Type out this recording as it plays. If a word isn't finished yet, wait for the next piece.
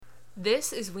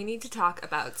This is We Need to Talk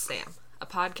About Sam, a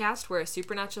podcast where a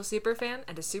Supernatural superfan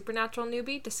and a Supernatural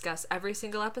newbie discuss every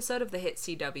single episode of the hit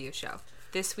CW show.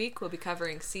 This week we'll be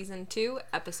covering Season 2,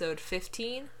 Episode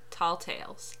 15, Tall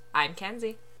Tales. I'm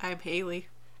Kenzie. I'm Haley.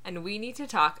 And we need to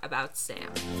talk about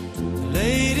Sam.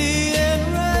 Lady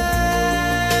in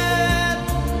red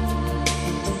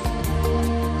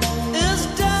is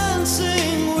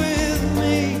dancing with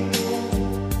me,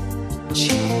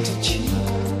 cheek to cheek.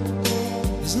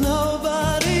 There's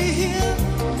nobody here.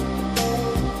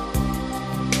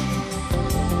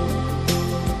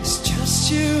 It's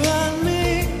just you and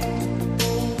me.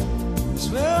 It's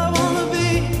where I wanna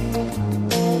be,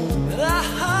 but I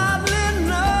hardly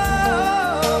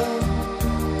know.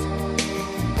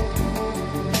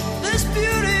 This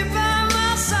beauty by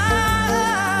my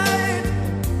side,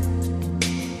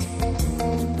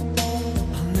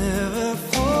 I'll never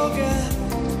forget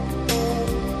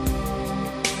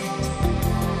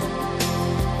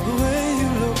the way you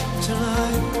look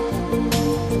tonight,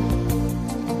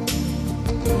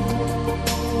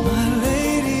 my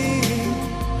lady in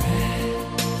red.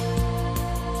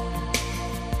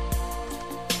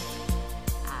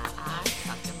 I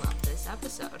fucking love this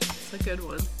episode. It's a good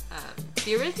one.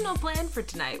 The original plan for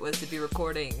tonight was to be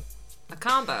recording a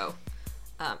combo.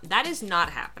 That is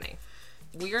not happening.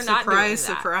 We are not doing that.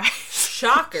 Surprise.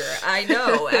 Shocker. I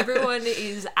know. Everyone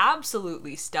is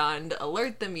absolutely stunned.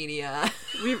 Alert the media.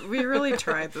 We really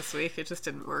tried this week. It just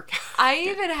didn't work. I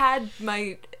even had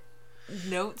my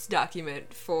notes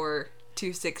document for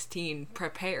 216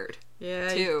 prepared. Yeah,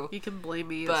 too. you can blame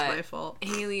me. It's But my fault.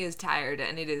 Haley is tired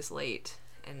and it is late.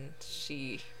 And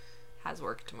she has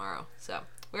work tomorrow. So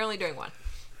we're only doing one.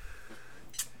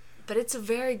 But it's a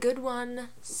very good one.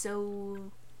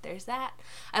 So there's that.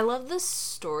 I love the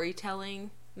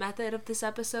storytelling method of this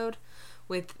episode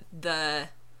with the,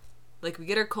 like, we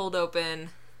get our cold open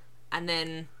and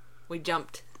then we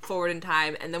jumped forward in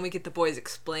time and then we get the boys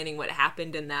explaining what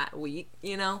happened in that week,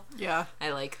 you know? Yeah.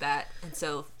 I like that. And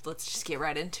so let's just get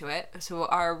right into it. So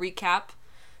our recap,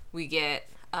 we get,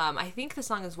 I think the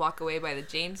song is Walk Away by the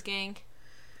James Gang.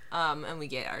 And we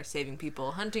get our saving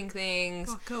people, hunting things.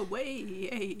 Walk away.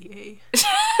 Hey.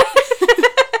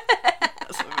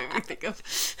 That's what made me think of.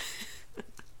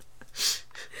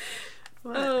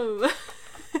 What? Oh.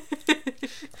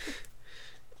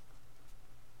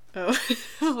 Oh.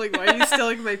 I'm like, why are you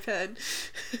stealing my pen?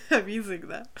 I'm using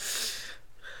that.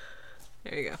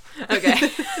 There you go.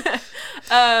 Okay.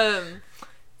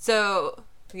 So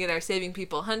we get our saving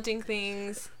people, hunting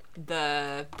things.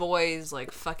 The boys,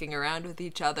 like, fucking around with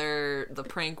each other, the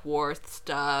prank war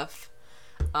stuff,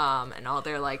 and all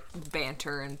their, like,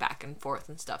 banter and back and forth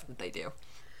and stuff that they do.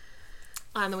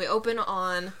 And then we open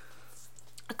on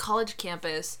a college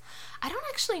campus. I don't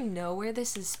actually know where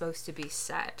this is supposed to be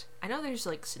set. I know there's,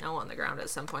 like, snow on the ground at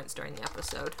some points during the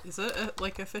episode. Is it a,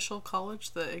 like, official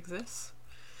college that exists?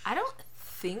 I don't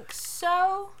think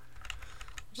so.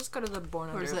 Just go to the Born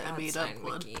Or Under is it a made-up Godstein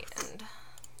one? wiki and...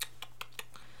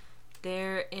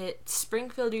 It's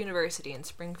Springfield University in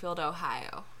Springfield,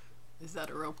 Ohio. Is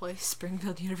that a real place?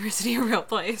 Springfield University, a real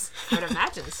place? I would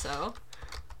imagine so.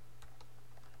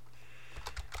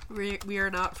 We are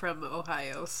not from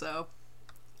Ohio, so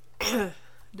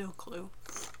no clue.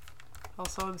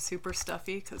 Also, I'm super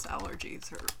stuffy because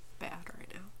allergies are bad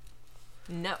right now.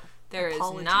 No, there is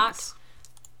not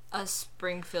a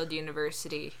Springfield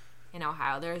University in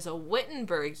Ohio. There is a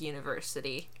Wittenberg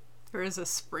University. There is a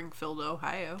Springfield,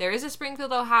 Ohio. There is a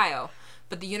Springfield, Ohio,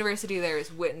 but the university there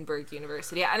is Wittenberg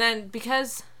University. And then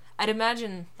because I'd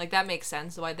imagine, like, that makes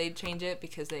sense why they'd change it,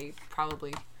 because they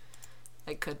probably,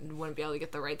 like, wouldn't be able to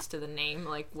get the rights to the name.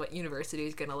 Like, what university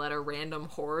is gonna let a random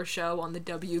horror show on the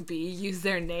WB use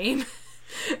their name?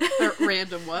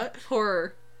 Random what?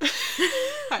 Horror.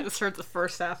 I just heard the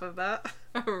first half of that.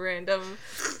 A random.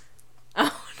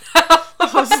 Oh no!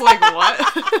 I was like, what?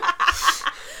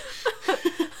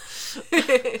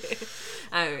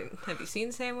 I mean, have you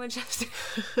seen Sam Winchester?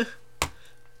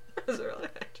 That was really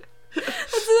bad joke.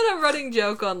 That's been a running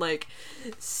joke on, like,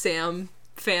 Sam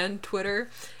fan Twitter,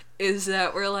 is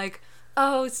that we're like,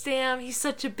 oh, Sam, he's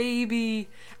such a baby,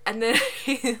 and then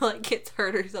he, like, gets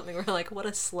hurt or something. We're like, what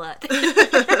a slut.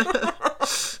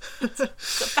 It's a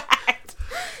fact.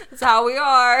 That's how we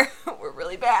are. We're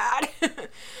really bad.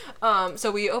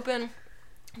 So we open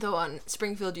though on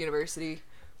Springfield University,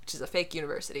 which is a fake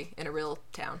university in a real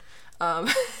town.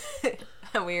 And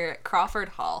we're at Crawford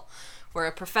Hall, where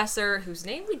a professor whose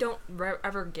name we don't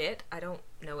ever get, I don't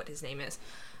know what his name is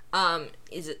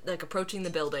like approaching the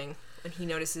building, and he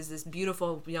notices this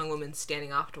beautiful young woman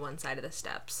standing off to one side of the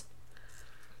steps.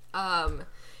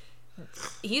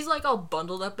 he's like all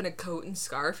bundled up in a coat and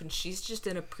scarf, and she's just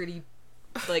in a pretty,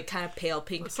 like, kind of pale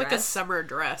pink It's dress. like a summer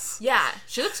dress. Yeah,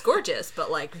 she looks gorgeous,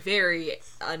 but like very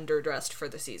underdressed for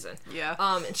the season. Yeah.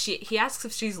 And he asks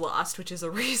if she's lost, which is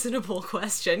a reasonable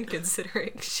question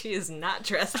considering she is not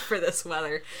dressed for this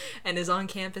weather and is on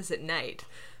campus at night.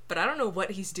 But I don't know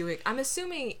what he's doing. I'm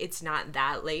assuming it's not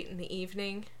that late in the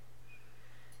evening.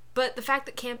 But the fact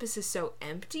that campus is so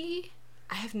empty,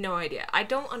 I have no idea. I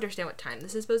don't understand what time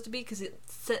this is supposed to be because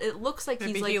it looks like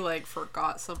Maybe he's like he like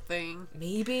forgot something,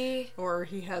 maybe. or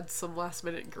he had some last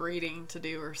minute grading to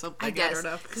do or something. I guess,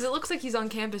 don't know. because it looks like he's on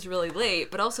campus really late,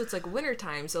 but also it's like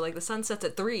wintertime, so like the sun sets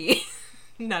at 3.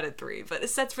 Not at 3, but it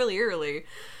sets really early.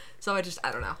 So I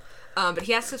don't know. But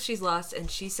he asks if she's lost, and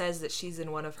she says that she's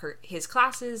in one of his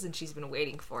classes, and she's been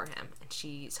waiting for him, and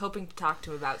she's hoping to talk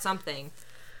to him about something.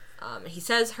 He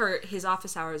says his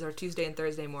office hours are Tuesday and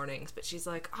Thursday mornings, but she's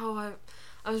like, oh,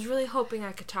 I was really hoping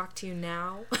I could talk to you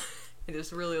now. And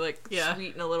just really, like,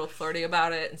 sweet and a little flirty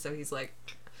about it. And so he's like,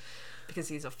 because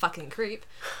he's a fucking creep,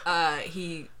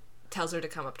 he tells her to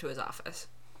come up to his office,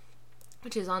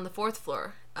 which is on the 4th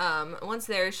floor. Once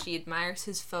there, she admires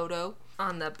his photo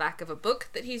on the back of a book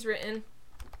that he's written.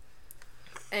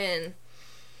 And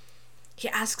he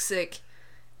asks, like,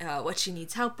 what she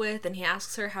needs help with, and he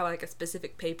asks her how, like, a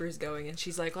specific paper is going, and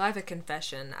she's like, well, I have a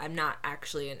confession. I'm not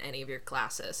actually in any of your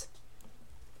classes.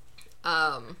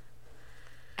 And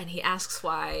he asks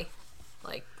why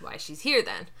she's here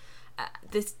then.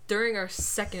 During our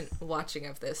second watching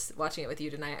it with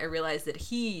you tonight, I realized that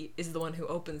he is the one who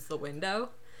opens the window,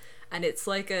 and it's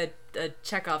like a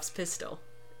Chekhov's pistol.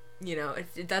 You know,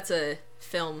 that's a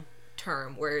film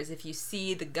term, whereas if you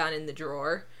see the gun in the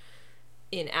drawer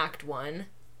in Act 1,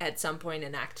 at some point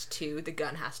in Act 2, the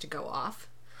gun has to go off.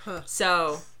 Huh.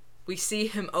 So we see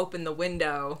him open the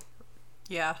window.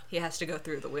 Yeah. He has to go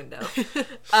through the window.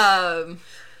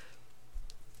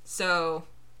 So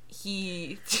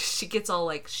she gets all,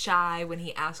 like, shy when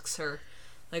he asks her,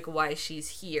 like, why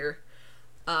she's here.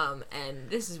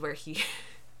 And this is where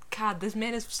God, this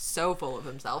man is so full of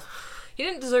himself. He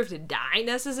didn't deserve to die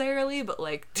necessarily, but,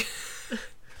 like,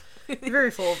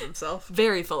 Very full of himself.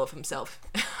 very full of himself.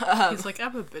 He's like,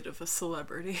 I'm a bit of a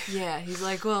celebrity. Yeah, he's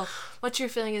like, well, what you're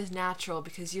feeling is natural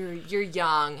because you're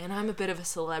young, and I'm a bit of a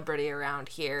celebrity around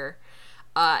here.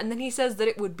 And then he says that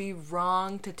it would be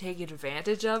wrong to take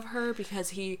advantage of her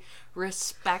because he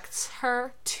respects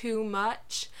her too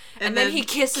much. And then he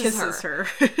kisses her.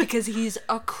 Because he's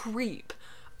a creep.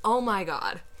 Oh my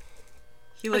god.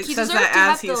 He, like, he says deserves that to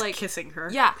have as he's to, like, kissing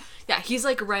her. Yeah, he's,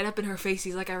 like, right up in her face.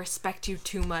 He's like, I respect you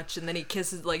too much. And then he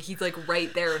kisses, like, he's, like,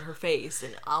 right there in her face.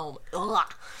 And,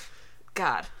 ugh.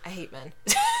 God, I hate men.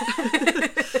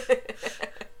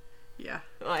 Yeah.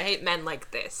 Well, I hate men like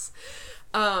this.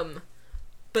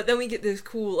 But then we get this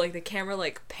cool, like, the camera,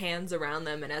 like, pans around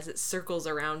them, and as it circles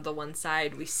around the one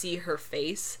side, we see her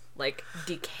face, like,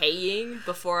 decaying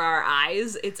before our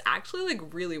eyes. It's actually, like,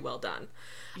 really well done.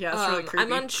 Yeah, it's really creepy.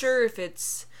 I'm unsure if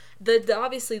it's... The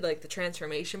obviously, like, the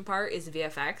transformation part is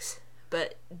VFX,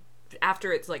 but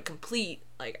after it's, like, complete,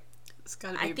 like... It's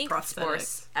gotta be I think prosthetic.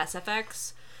 it's more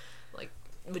SFX, like,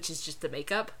 which is just the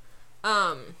makeup.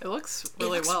 It looks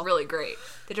really it looks well. really great.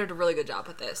 They did a really good job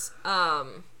with this.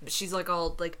 She's like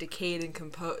all like decayed and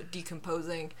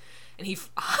decomposing, and he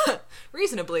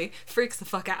reasonably freaks the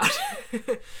fuck out.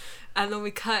 And then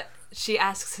we cut. She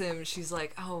asks him. She's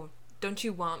like, "Oh, don't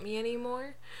you want me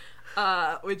anymore?"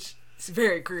 Which is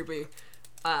very creepy.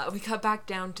 We cut back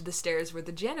down to the stairs where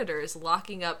the janitor is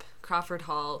locking up Crawford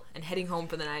Hall and heading home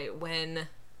for the night when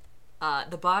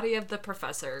the body of the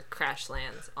professor crash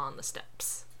lands on the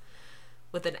steps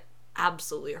with an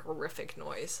absolutely horrific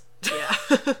noise. Yeah.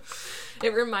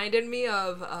 It reminded me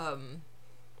of, have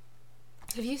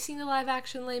you seen the live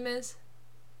action Les Mis?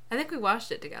 I think we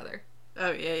watched it together.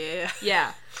 Oh, yeah.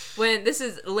 Yeah. When, this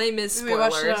is Les Mis spoilers. We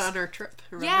watched it on our trip.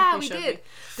 Remember? Yeah, we showed did. me.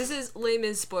 This is Les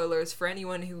Mis spoilers for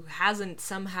anyone who hasn't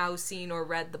somehow seen or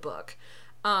read the book.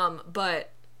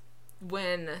 But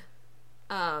when,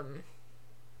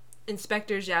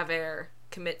 Inspector Javert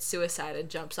commits suicide and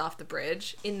jumps off the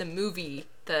bridge in the movie,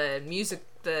 the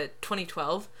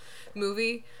 2012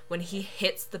 movie, when he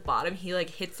hits the bottom, he like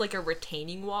hits like a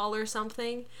retaining wall or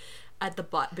something at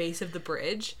the base of the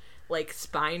bridge, like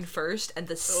spine first, and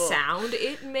the sound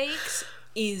it makes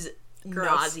is Gross.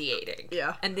 nauseating.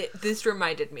 Yeah. And this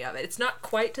reminded me of it. It's not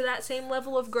quite to that same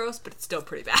level of gross, but it's still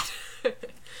pretty bad.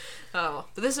 Oh,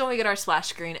 but this is when we get our splash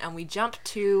screen, and we jump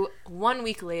to 1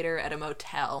 week later at a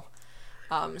motel.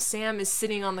 Sam is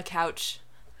sitting on the couch,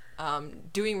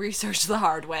 doing research the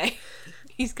hard way.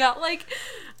 He's got, like,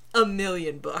 a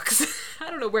million books. I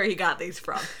don't know where he got these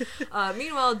from.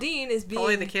 Meanwhile, Dean is being...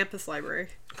 Probably the campus library.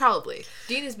 Probably.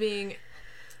 Dean is being...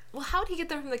 Well, how would he get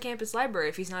them from the campus library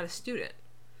if he's not a student?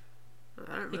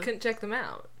 I don't know. He couldn't check them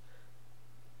out.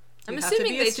 I'm You assuming have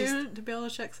to be they a student to be able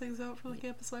to check things out from the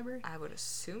campus library? I would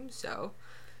assume so.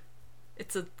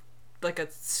 It's like a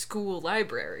school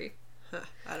library.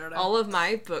 I don't know. All of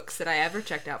my books that I ever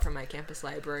checked out from my campus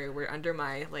library were under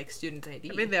my, like, student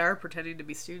ID. I mean, they are pretending to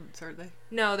be students, aren't they?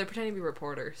 No, they're pretending to be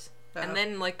reporters. Oh. And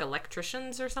then, like,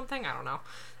 electricians or something? I don't know.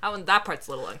 That part's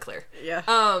a little unclear. Yeah.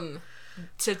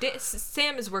 So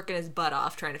Sam is working his butt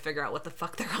off trying to figure out what the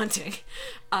fuck they're hunting.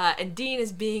 And Dean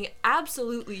is being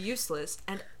absolutely useless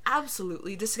and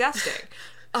absolutely disgusting.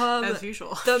 As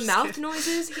usual. The mouth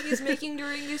noises he is making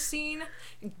during this scene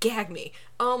gag me.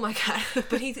 Oh my god.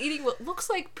 But he's eating what looks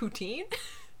like poutine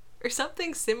or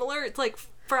something similar. It's like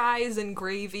fries and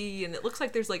gravy, and it looks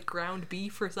like there's like ground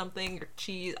beef or something, or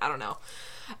cheese. I don't know.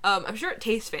 I'm sure it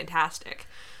tastes fantastic.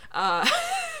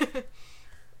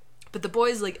 But the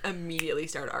boys, like, immediately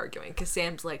start arguing, because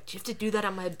Sam's like, do you have to do that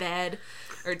on my bed?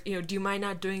 Or, you know, do you mind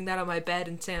not doing that on my bed?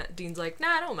 And Dean's like, nah,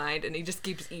 I don't mind, and he just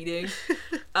keeps eating.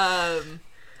 And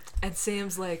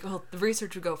Sam's like, well, the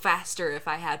research would go faster if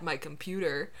I had my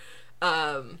computer.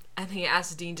 And he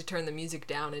asks Dean to turn the music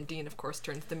down, and Dean, of course,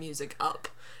 turns the music up.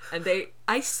 And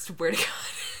I swear to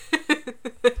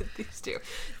God, these two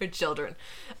are children.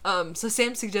 So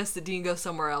Sam suggests that Dean go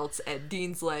somewhere else, and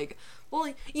Dean's like,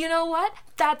 well, you know what?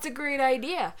 That's a great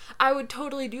idea. I would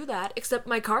totally do that, except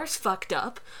my car's fucked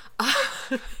up.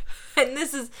 And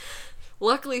this is,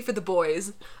 luckily for the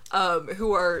boys,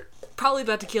 who are probably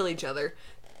about to kill each other,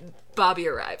 Bobby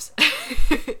arrives.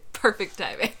 Perfect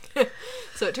timing.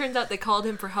 So it turns out they called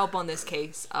him for help on this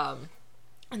case, and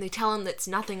they tell him that it's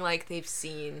nothing like they've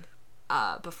seen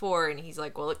before, and he's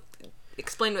like, well,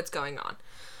 explain what's going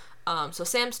on. So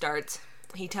Sam starts.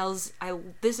 He tells,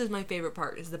 this is my favorite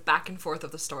part, is the back and forth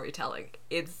of the storytelling.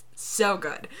 It's so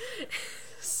good.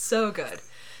 So good.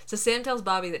 So Sam tells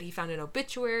Bobby that he found an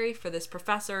obituary for this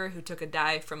professor who took a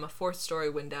dive from a 4th-story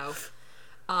window,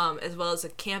 as well as a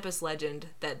campus legend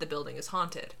that the building is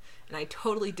haunted. And I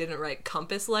totally didn't write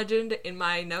compass legend in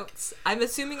my notes. I'm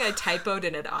assuming I typoed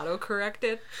and it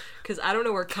auto-corrected, because I don't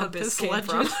know where compass came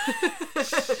legend. From.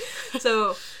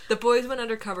 So the boys went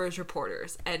undercover as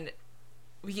reporters, and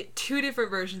we get 2 different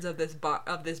versions of this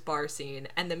bar scene,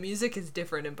 and the music is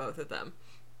different in both of them.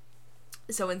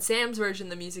 So in Sam's version,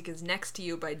 the music is Next to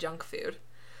You by Junk Food.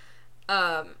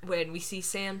 When we see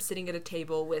Sam sitting at a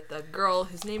table with a girl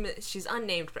whose name is, she's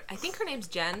unnamed, but I think her name's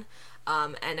Jen,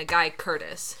 and a guy,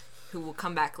 Curtis, who will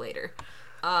come back later.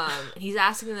 And he's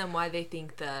asking them why they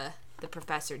think the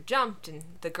professor jumped, and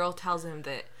the girl tells him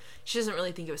that she doesn't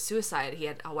really think it was suicide. He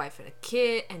had a wife and a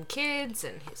kid and kids,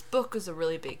 and his book was a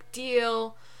really big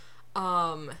deal.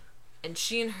 And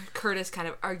she and Curtis kind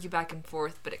of argue back and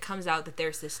forth, but it comes out that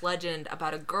there's this legend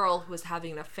about a girl who was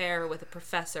having an affair with a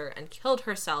professor and killed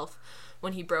herself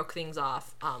when he broke things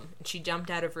off. And she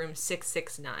jumped out of room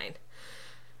 669.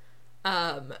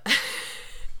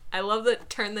 I love that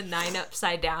turn the 9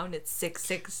 upside down, it's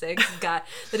 666. God,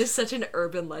 that is such an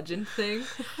urban legend thing.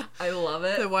 I love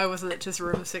it. Then why wasn't it just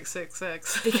room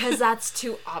 666? Because that's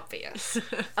too obvious.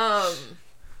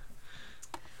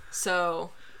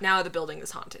 So now the building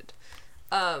is haunted.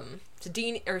 So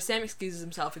Sam excuses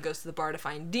himself and goes to the bar to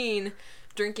find Dean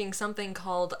drinking something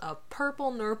called a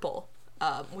purple nurple,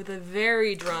 with a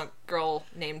very drunk girl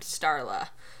named Starla,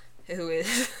 who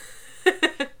is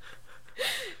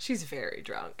she's very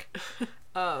drunk.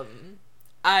 I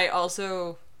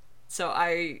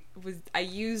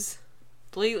use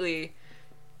lately,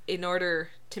 in order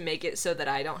to make it so that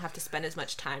I don't have to spend as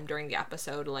much time during the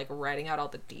episode like writing out all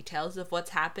the details of what's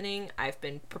happening, I've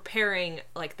been preparing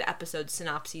like the episode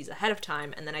synopses ahead of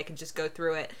time, and then I can just go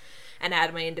through it and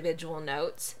add my individual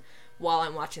notes while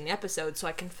I'm watching the episode, so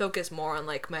I can focus more on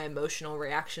like my emotional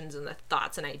reactions and the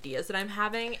thoughts and ideas that I'm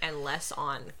having, and less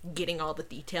on getting all the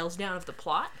details down of the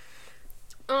plot.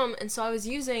 And so I was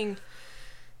using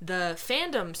the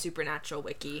fandom Supernatural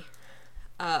wiki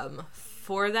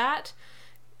for that,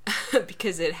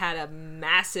 because it had a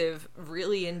massive,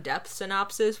 really in-depth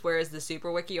synopsis, whereas the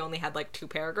Super Wiki only had like 2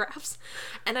 paragraphs.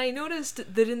 And I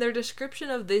noticed that in their description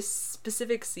of this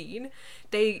specific scene,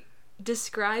 they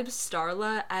describe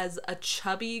Starla as a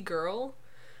chubby girl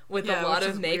with a lot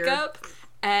of makeup.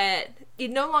 And it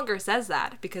no longer says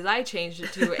that, because I changed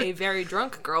it to a very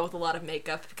drunk girl with a lot of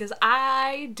makeup, because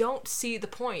I don't see the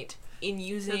point in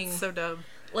using... That's so dumb.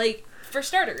 Like, for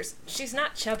starters, she's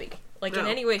not chubby. Like, No. in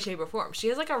any way, shape, or form. She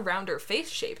has, like, a rounder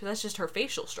face shape. That's just her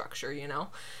facial structure, you know?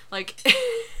 Like,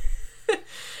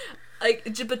 Like,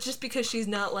 but just because she's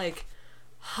not, like,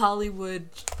 Hollywood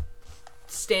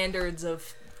standards of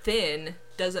thin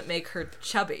doesn't make her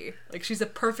chubby. Like, she's a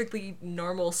perfectly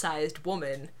normal-sized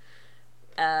woman.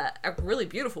 A really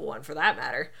beautiful one, for that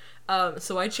matter.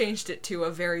 So I changed it to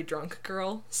a very drunk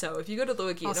girl. So if you go to the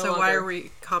wiki, Also, why are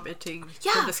we commenting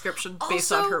the description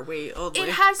based on her weight only? It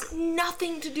has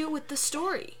nothing to do with the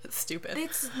story. It's stupid.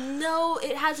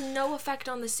 It has no effect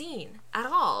on the scene at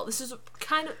all. This is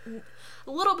kind of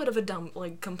a little bit of a dumb,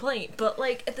 like, complaint, but,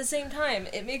 like, at the same time,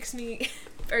 it makes me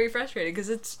very frustrated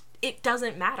because it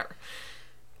doesn't matter.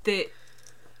 That,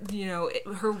 you know,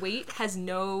 her weight has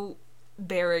no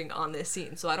bearing on this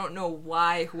scene, so I don't know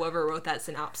why whoever wrote that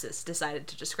synopsis decided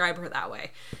to describe her that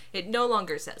way. It no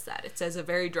longer says that. It says a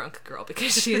very drunk girl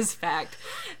because she is, in fact,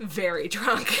 very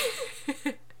drunk.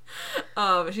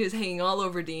 She is hanging all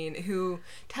over Dean, who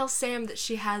tells Sam that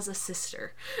she has a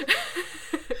sister.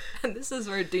 And this is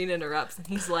where Dean interrupts, and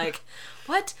he's like,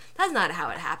 what? That's not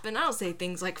how it happened. I don't say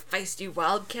things like, feisty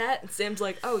wildcat. And Sam's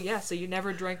like, oh yeah, so you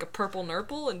never drank a purple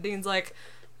nurple? And Dean's like,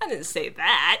 I didn't say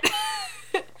that.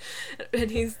 And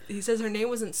he says her name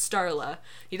wasn't Starla.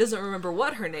 He doesn't remember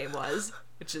what her name was,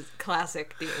 which is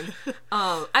classic Dean.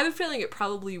 I have a feeling it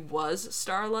probably was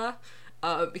Starla,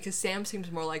 because Sam seems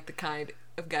more like the kind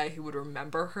of guy who would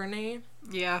remember her name.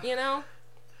 Yeah. You know?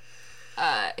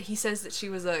 He says that she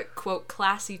was a, quote,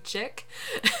 classy chick.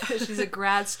 She's a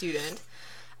grad student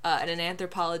and an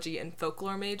anthropology and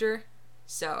folklore major.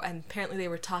 So, and apparently they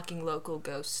were talking local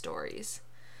ghost stories.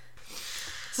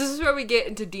 So this is where we get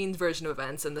into Dean's version of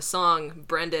events, and the song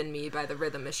Brenda and Me by the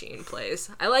Rhythm Machine plays.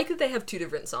 I like that they have two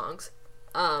different songs.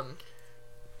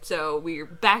 So we're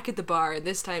back at the bar, and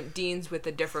this time Dean's with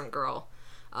a different girl.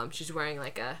 She's wearing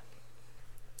like a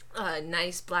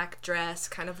nice black dress,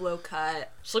 kind of low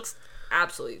cut. She looks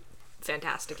absolutely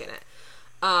fantastic in it.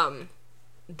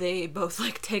 They both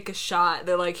like take a shot.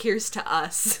 They're like, here's to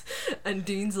us. And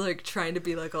Dean's like trying to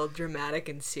be like all dramatic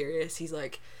and serious. He's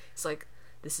like,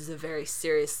 this is a very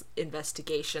serious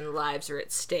investigation. Lives are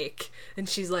at stake. And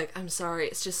she's like, I'm sorry,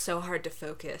 it's just so hard to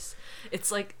focus.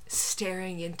 It's like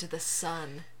staring into the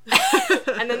sun.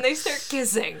 And then they start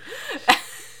kissing.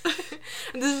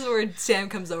 And this is where Sam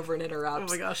comes over and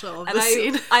interrupts. Oh my gosh, I love and this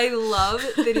scene. I love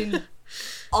that in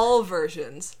all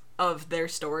versions of their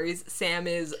stories, Sam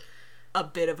is a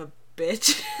bit of a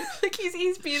bitch. Like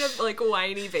he's being a like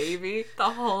whiny baby the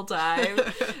whole time.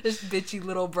 This bitchy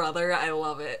little brother. I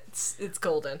love it. It's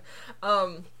golden.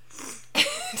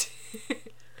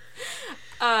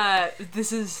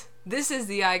 This is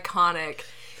the iconic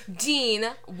Dean,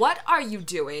 what are you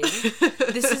doing?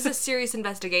 This is a serious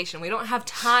investigation. We don't have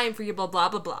time for your blah blah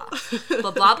blah blah.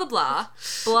 Blah blah blah blah.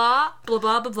 Blah blah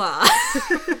blah blah blah.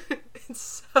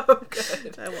 It's so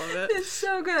good. I love it. It's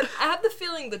so good. I have the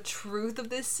feeling the truth of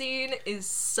this scene is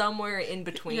somewhere in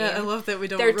between. Yeah, I love that we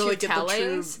don't They're really two get the true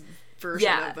tellings.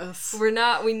 version of this.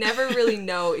 We never really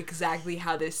know exactly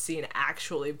how this scene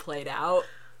actually played out.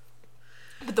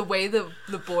 But the way the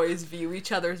boys view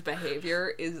each other's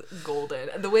behavior is golden.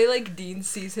 And the way, like, Dean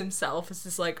sees himself as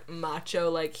this, like, macho,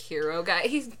 like, hero guy.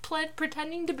 He's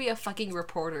pretending to be a fucking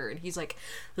reporter, and he's like,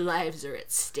 lives are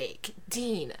at stake.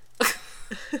 Dean.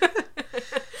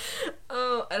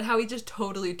 Oh, and how he just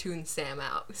totally tunes Sam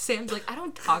out. Sam's like, I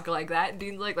don't talk like that. And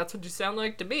Dean's like, that's what you sound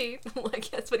like to me.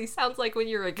 Like, that's what he sounds like when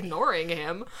you're ignoring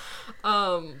him.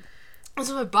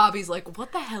 So Bobby's like,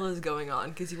 what the hell is going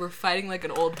on? Because you were fighting like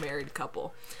an old married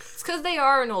couple. It's because they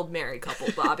are an old married couple,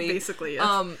 Bobby. Basically,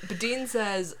 yes. But Dean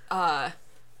says that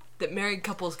married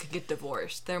couples can get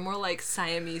divorced. They're more like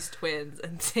Siamese twins.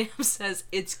 And Sam says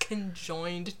it's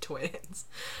conjoined twins.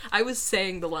 I was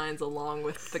saying the lines along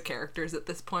with the characters at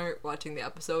this point, watching the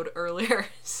episode earlier.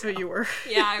 So. Oh, you were?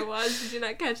 Yeah, I was. Did you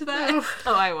not catch that? No.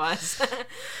 Oh, I was.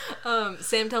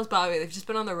 Sam tells Bobby they've just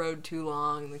been on the road too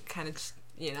long. They kind of just...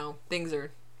 You know, things are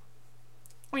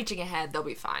reaching ahead. They'll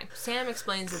be fine. Sam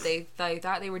explains that they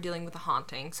thought they were dealing with a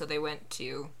haunting, so they went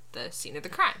to the scene of the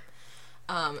crime.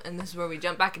 And this is where we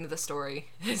jump back into the story.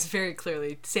 It's very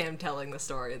clearly Sam telling the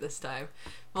story this time.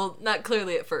 Well, not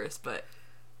clearly at first, but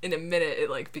in a minute it,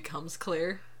 like, becomes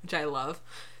clear, which I love.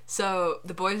 So,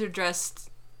 the boys are dressed,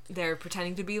 they're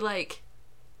pretending to be, like,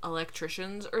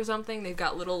 electricians or something. They've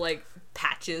got little, like,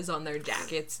 patches on their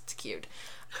jackets. It's cute.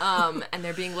 And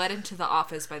they're being led into the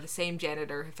office by the same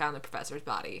janitor who found the professor's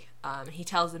body. He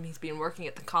tells them he's been working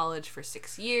at the college for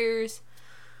 6 years.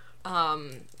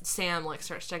 Sam, like,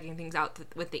 starts checking things out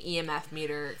with the EMF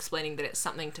meter, explaining that it's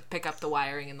something to pick up the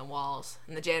wiring in the walls.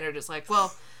 And the janitor's like,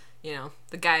 well, you know,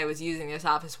 the guy who was using this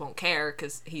office won't care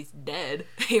because he's dead.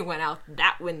 He went out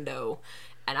that window,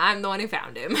 and I'm the one who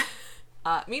found him.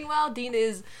 Meanwhile, Dean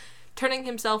is turning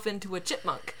himself into a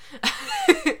chipmunk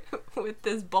with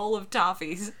this bowl of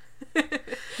toffees.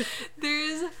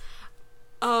 There's,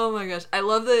 oh my gosh, I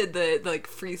love the like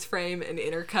freeze frame and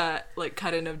intercut like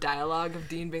cut in of dialogue of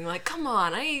Dean being like, come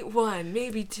on, I ate one,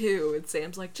 maybe two, and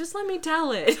Sam's like, just let me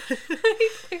tell it.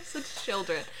 They're such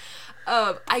children.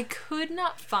 I could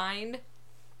not find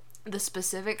the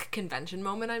specific convention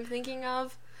moment I'm thinking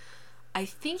of. I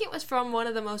think it was from one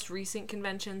of the most recent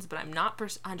conventions, but I'm not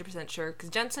 100% sure, because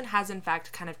Jensen has in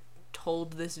fact kind of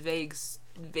told this given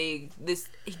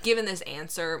this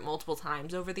answer multiple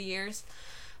times over the years.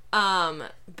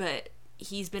 But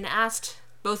he's been asked,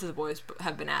 both of the boys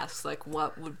have been asked, like,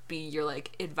 what would be your,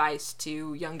 like, advice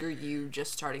to younger you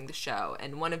just starting the show?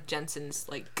 And one of Jensen's,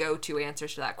 like, go-to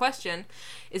answers to that question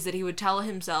is that he would tell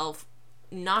himself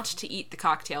not to eat the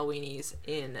cocktail weenies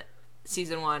in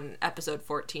season 1, episode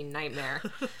 14, Nightmare,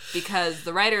 because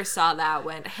the writers saw that,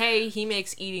 went, hey, he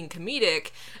makes eating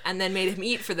comedic, and then made him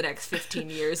eat for the next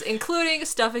 15 years, including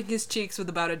stuffing his cheeks with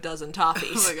about a dozen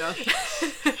toffees. Oh my gosh.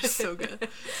 So good.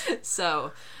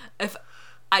 So,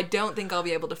 I don't think I'll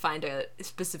be able to find a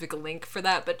specific link for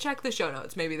that, but check the show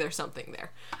notes. Maybe there's something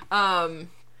there.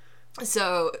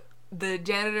 So the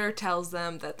janitor tells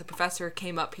them that the professor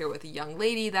came up here with a young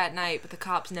lady that night, but the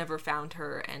cops never found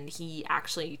her, and he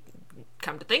actually,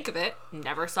 come to think of it,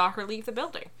 never saw her leave the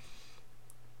building.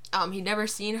 He'd never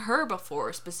seen her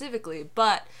before specifically,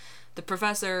 but the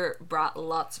professor brought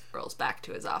lots of girls back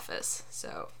to his office,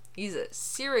 so he's a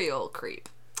serial creep.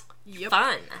 Yep.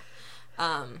 Fun.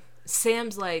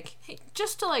 Sam's like, hey,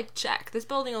 just to like check, this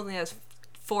building only has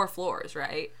 4 floors,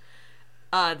 right?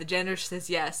 The janitor says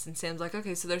yes, and Sam's like,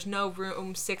 okay, so there's no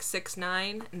room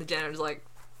 669? And the janitor's like,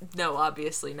 no,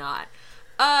 obviously not.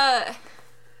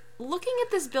 Looking at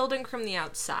this building from the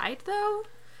outside, though,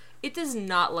 it does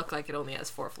not look like it only has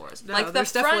 4 floors. No, like,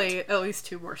 there's definitely at least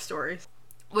 2 more stories.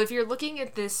 Well, if you're looking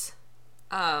at this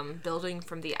building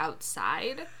from the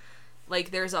outside, like,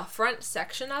 there's a front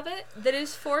section of it that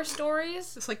is 4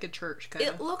 stories. It's like a church, kind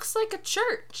of. It looks like a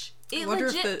church. It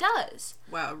legit does.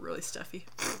 Wow, really stuffy.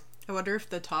 I wonder if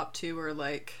the top 2 are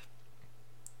like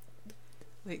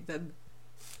the,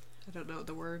 I don't know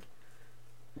the word.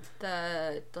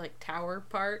 The, like, tower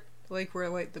part. Like where,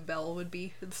 like, the bell would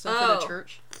be and stuff in a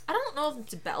church. I don't know if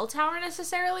it's a bell tower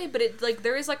necessarily, but it, like,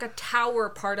 there is, like, a tower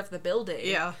part of the building.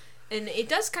 Yeah. And it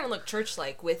does kind of look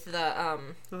church-like with the,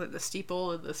 Like the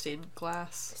steeple and the stained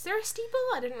glass. Is there a steeple?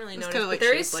 I didn't really notice. Like but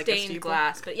there is shaped like a stained steeple.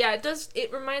 glass. But yeah,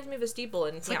 it reminds me of a steeple.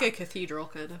 And It's like a cathedral,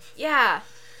 kind of. Yeah.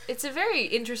 It's a very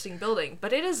interesting building,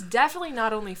 but it is definitely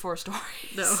not only 4 stories.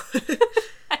 No.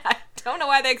 I don't know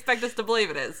why they expect us to believe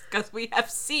it is, because we have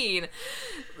seen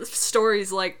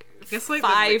stories like, I guess, like,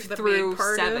 5 the through main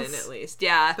part 7 is, at least.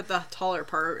 Yeah. But the taller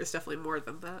part is definitely more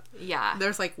than that. Yeah.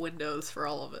 There's, like, windows for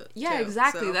all of it. Yeah, too,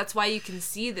 exactly. so. That's why you can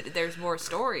see that there's more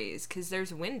stories, because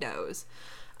there's windows.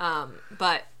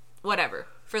 But whatever.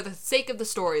 For the sake of the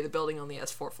story, the building only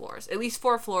has 4 floors. At least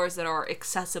 4 floors that are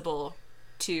accessible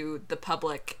to the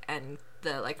public and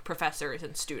the, like, professors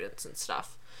and students and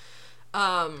stuff.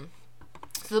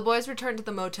 So the boys return to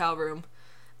the motel room,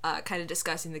 kind of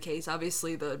discussing the case.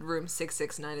 Obviously, the room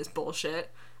 669 is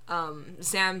bullshit.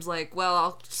 Sam's like, well,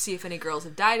 I'll see if any girls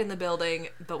have died in the building,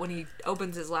 but when he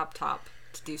opens his laptop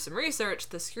to do some research,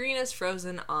 the screen is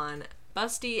frozen on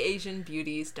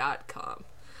bustyasianbeauties.com.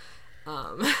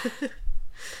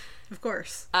 Of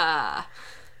course.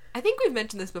 I think we've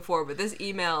mentioned this before, but this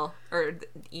email? I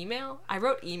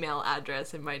wrote email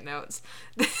address in my notes.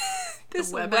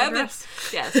 This web address?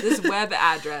 Yes, this web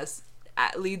address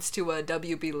leads to a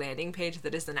WB landing page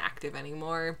that isn't active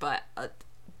anymore, but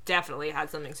definitely had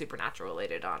something supernatural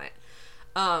related on it.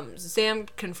 Sam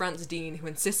confronts Dean, who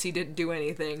insists he didn't do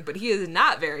anything, but he is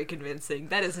not very convincing.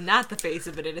 That is not the face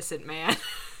of an innocent man.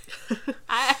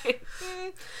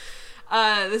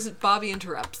 Bobby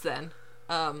interrupts then.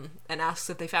 And asks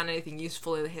if they found anything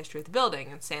useful in the history of the building,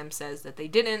 and Sam says that they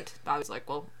didn't. Bobby's like,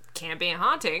 well, can't be a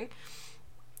haunting.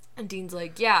 And Dean's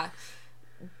like, yeah,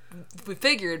 we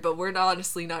figured, but we're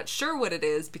honestly not sure what it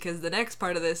is, because the next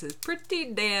part of this is pretty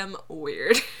damn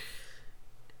weird.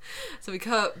 So we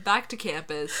cut back to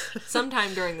campus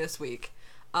sometime during this week.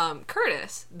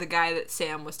 Curtis, the guy that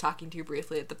Sam was talking to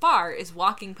briefly at the bar, is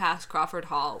walking past Crawford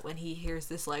Hall when he hears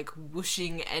this, like,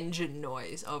 whooshing engine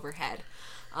noise overhead.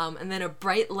 And then a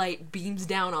bright light beams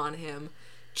down on him,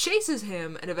 chases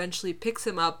him, and eventually picks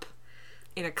him up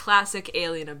in a classic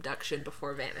alien abduction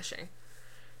before vanishing.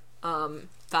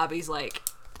 Bobby's like,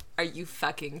 are you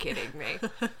fucking kidding me?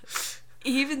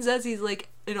 He even says, he's like,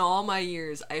 in all my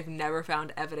years, I've never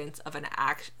found evidence of an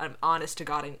honest to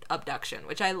God abduction,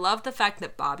 which I love the fact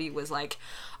that Bobby was like,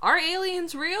 are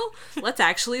aliens real? Let's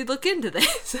actually look into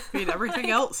this. I mean, everything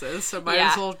else is, so might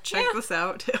as well check this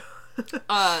out.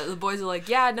 The boys are like,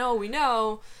 yeah, no, we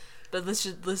know, but let's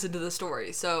just listen to the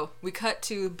story. So we cut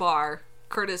to bar.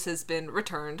 Curtis has been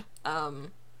returned,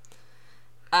 and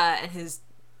he's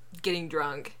getting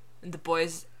drunk. And the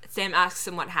boys, Sam asks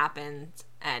him what happened,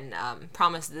 and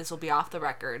promises this will be off the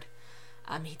record.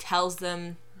 He tells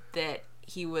them that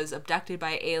he was abducted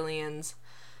by aliens,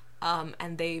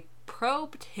 and they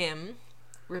probed him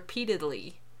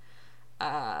repeatedly,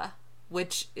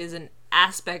 which is an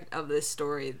aspect of this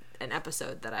story, an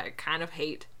episode that I kind of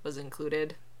hate was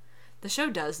included. The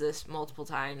show does this multiple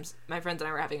times. My friends and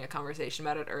I were having a conversation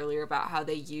about it earlier, about how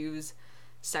they use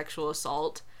sexual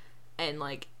assault and,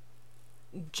 like,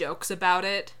 jokes about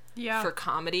it for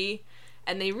comedy.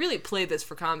 And they really play this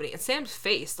for comedy. And Sam's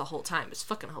face the whole time is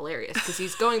fucking hilarious, because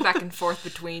he's going back and forth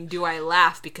between, do I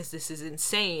laugh because this is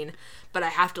insane, but I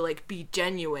have to, like, be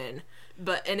genuine.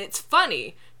 And it's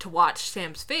funny to watch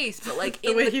Sam's face, but, like,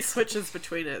 the way he switches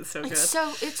between it is so good.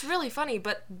 So it's really funny,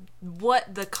 but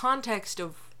what the context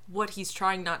of what he's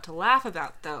trying not to laugh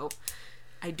about, though,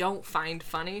 I don't find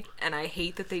funny, and I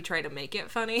hate that they try to make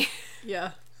it funny.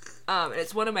 Yeah. And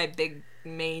it's one of my big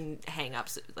main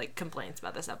hang-ups, like, complaints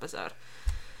about this episode.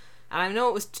 And I know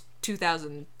it was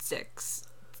 2006,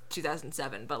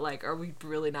 2007, but, like, are we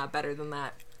really not better than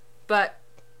that? But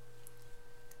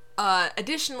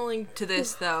additionally to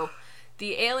this, though,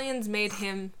 the aliens made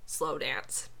him slow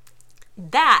dance.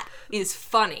 That is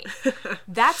funny.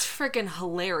 That's freaking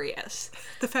hilarious.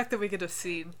 The fact that we get a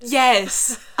scene.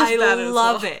 Yes! I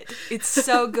love it. It's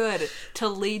so good. To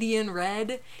Lady in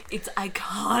Red, it's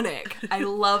iconic. I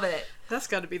love it. That's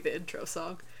got to be the intro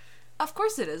song. Of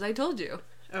course it is. I told you.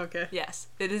 Okay. Yes.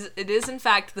 It is in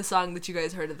fact the song that you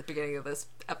guys heard at the beginning of this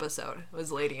episode,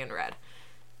 was Lady in Red.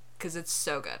 Because it's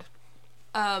so good.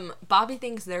 Bobby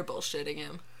thinks they're bullshitting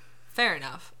him. Fair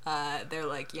enough. They're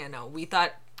like, yeah, no, we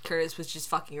thought Curtis was just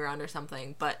fucking around or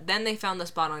something, but then they found the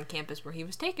spot on campus where he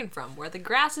was taken from, where the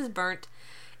grass is burnt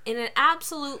in an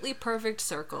absolutely perfect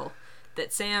circle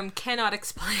that Sam cannot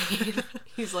explain.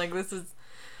 He's like, this is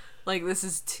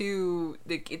too,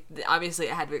 obviously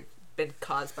it had been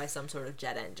caused by some sort of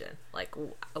jet engine, like,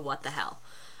 what the hell.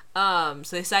 So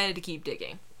they decided to keep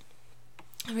digging.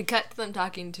 And we cut to them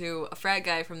talking to a frat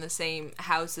guy from the same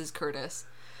house as Curtis.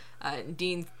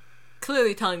 Dean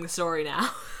clearly telling the story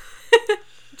now.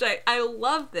 Which I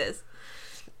love this.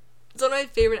 It's one of my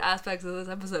favorite aspects of this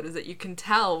episode, is that you can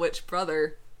tell which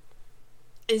brother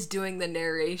is doing the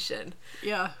narration.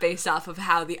 Yeah. Based off of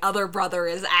how the other brother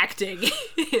is acting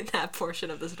in that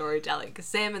portion of the storytelling. Because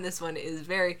Sam in this one is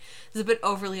a bit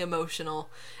overly emotional.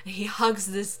 He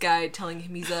hugs this guy, telling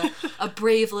him he's a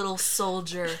brave little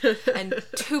soldier and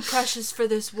too precious for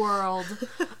this world.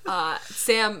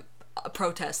 Sam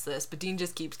protests this, but Dean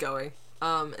just keeps going.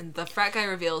 And the frat guy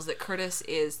reveals that Curtis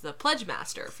is the pledge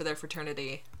master for their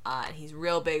fraternity, and he's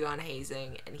real big on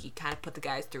hazing, and he kind of put the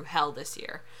guys through hell this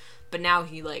year. But now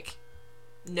he, like,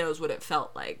 knows what it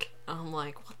felt like. I'm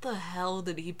like, what the hell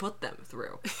did he put them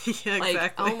through? Yeah, like,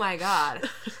 exactly. Oh my god.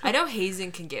 I know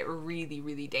hazing can get really,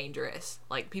 really dangerous.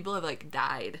 Like, people have, like,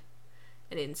 died,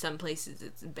 and in some places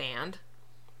it's banned,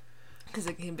 because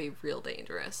it can be real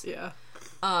dangerous. Yeah.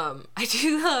 I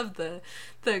do love the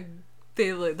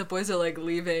boys are, like,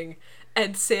 leaving,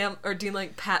 and Sam, or Dean,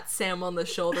 like, pats Sam on the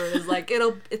shoulder and is like,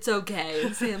 it's okay.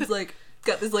 And Sam's, like,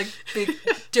 got this, like, big,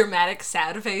 dramatic,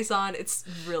 sad face on. It's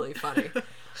really funny.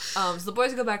 So the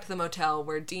boys go back to the motel,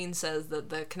 where Dean says that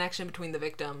the connection between the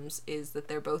victims is that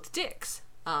they're both dicks.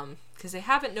 Because they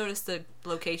haven't noticed the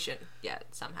location yet,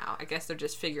 somehow. I guess they're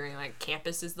just figuring, like,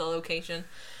 campus is the location.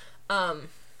 But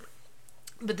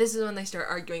this is when they start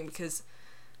arguing, because,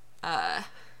 Sam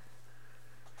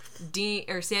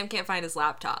can't find his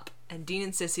laptop, and Dean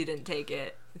insists he didn't take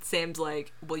it. Sam's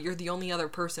like, well, you're the only other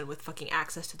person with fucking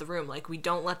access to the room. Like, we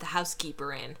don't let the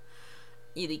housekeeper in.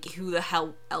 Who the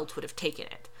hell else would have taken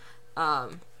it?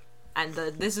 And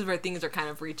this is where things are kind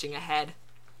of reaching ahead.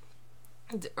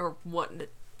 Or what,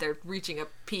 they're reaching a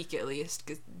peak, at least,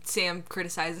 because Sam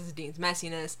criticizes Dean's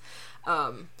messiness.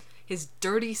 His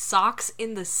dirty socks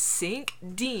in the sink?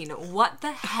 Dean, what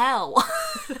the hell?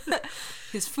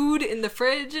 His food in the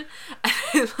fridge?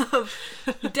 I love...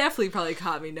 Definitely probably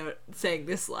caught me saying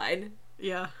this line.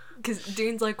 Yeah. Because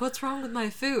Dean's like, what's wrong with my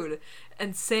food?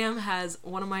 And Sam has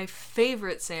one of my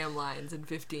favorite Sam lines in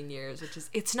 15 years, which is,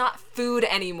 it's not food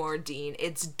anymore, Dean.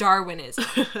 It's Darwinism.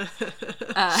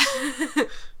 I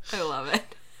love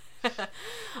it.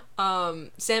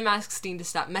 Sam asks Dean to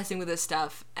stop messing with his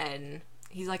stuff, and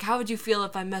he's like, how would you feel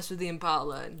if I messed with the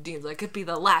Impala? And Dean's like, it'd be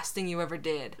the last thing you ever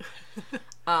did.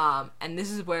 And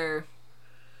this is where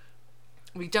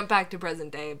we jump back to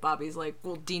present day. Bobby's like,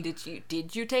 well, Dean,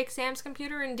 did you take Sam's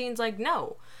computer? And Dean's like,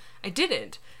 no, I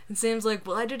didn't. And Sam's like,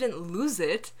 well, I didn't lose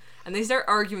it. And they start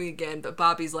arguing again, but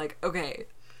Bobby's like, okay,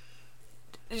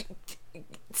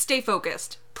 stay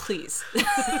focused, please.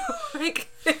 Like,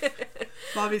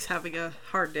 Bobby's having a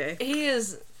hard day. he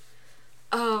is.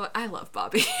 Oh, I love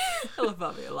Bobby. I love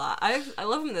Bobby a lot. I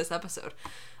love him in this episode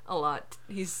a lot.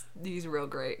 He's real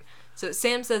great. So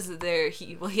Sam says that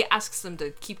he asks them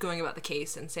to keep going about the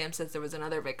case, and Sam says there was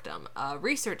another victim, a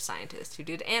research scientist who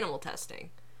did animal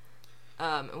testing.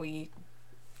 We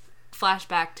flash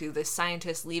back to the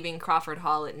scientist leaving Crawford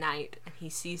Hall at night, and he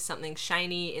sees something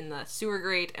shiny in the sewer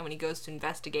grate, and when he goes to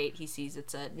investigate, he sees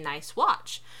it's a nice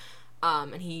watch.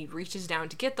 And he reaches down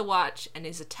to get the watch and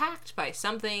is attacked by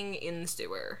something in the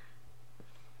sewer.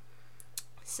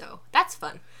 So, that's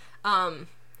fun.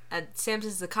 And Sam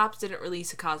says the cops didn't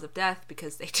release a cause of death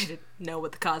because they didn't know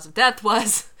what the cause of death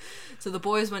was. So the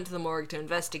boys went to the morgue to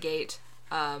investigate.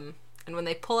 And when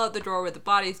they pull out the drawer where the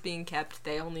body's being kept,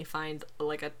 they only find,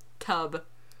 like, a tub,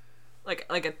 like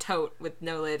a tote with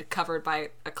no lid covered by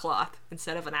a cloth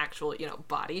instead of an actual,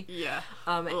 body. Yeah.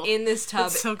 In this tub,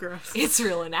 That's so gross. it's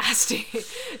really nasty.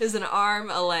 There's an arm,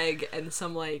 a leg, and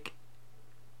some,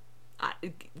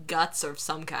 guts of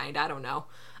some kind. I don't know.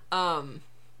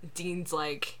 Dean's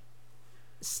like,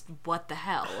 what the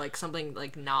hell? Like, something,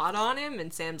 gnawed on him?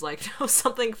 And Sam's like, no,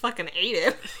 something fucking ate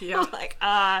him. Yeah. He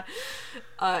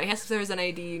asks if there was an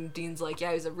ID, and Dean's like,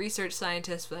 yeah, he's a research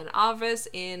scientist with an office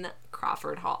in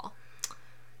Crawford Hall.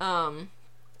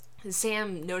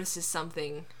 Sam notices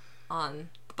something on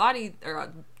the body, or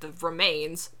on the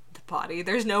remains, the body,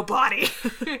 there's no body,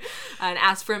 and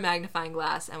asks for a magnifying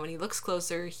glass, and when he looks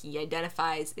closer, he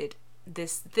identifies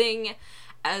this thing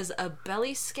as a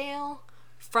belly scale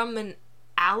from an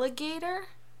alligator?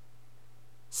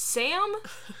 Sam?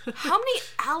 How many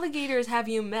alligators have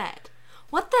you met?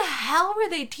 What the hell were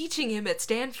they teaching him at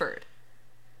Stanford?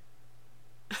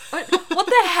 What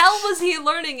the hell was he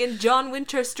learning in John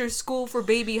Winchester's School for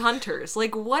Baby Hunters?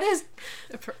 Like, what is...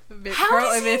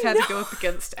 Apparently they have had to go up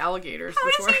against alligators How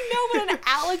before. does he know what an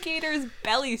alligator's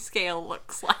belly scale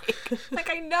looks like? Like,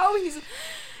 I know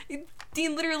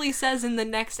Dean literally says in the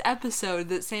next episode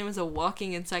that Sam is a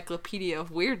walking encyclopedia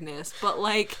of weirdness, but,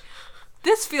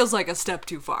 this feels like a step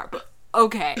too far, but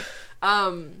okay.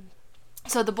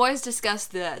 So the boys discuss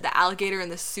the alligator in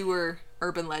the sewer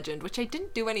urban legend, which I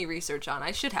didn't do any research on.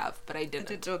 I should have, but I didn't. I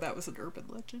didn't know that was an urban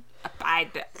legend. I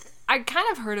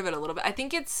kind of heard of it a little bit. I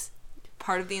think it's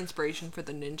part of the inspiration for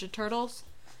the Ninja Turtles.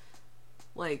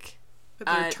 Like, But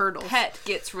they're turtles.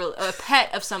 A pet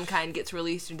of some kind gets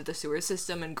released into the sewer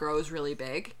system and grows really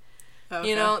big.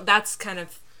 Okay. That's kind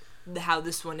of how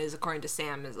this one is, according to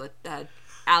Sam, is a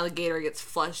alligator gets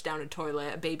flushed down a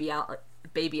toilet, a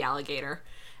baby alligator,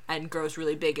 and grows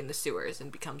really big in the sewers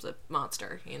and becomes a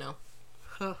monster,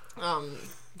 Huh.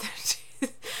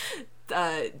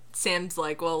 Sam's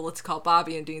like, well, let's call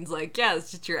Bobby, and Dean's like, yeah,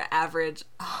 it's just your average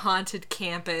haunted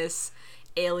campus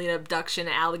alien abduction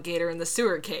alligator in the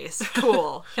sewer case.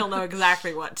 Cool. He'll know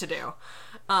exactly what to do.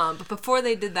 But before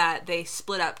they did that, they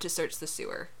split up to search the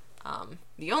sewer.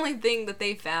 The only thing that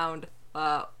they found,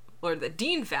 or that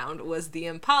Dean found, was the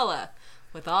Impala,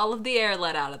 with all of the air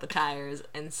let out of the tires,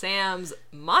 and Sam's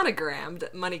monogrammed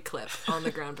money clip on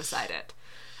the ground beside it.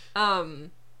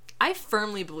 I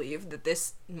firmly believe that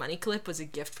this money clip was a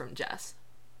gift from Jess.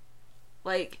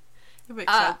 That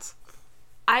makes sense.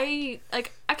 I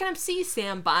can see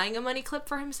Sam buying a money clip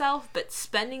for himself, but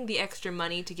spending the extra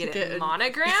money to get it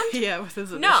monogrammed? Yeah, with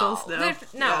his initials. No,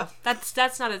 Yeah.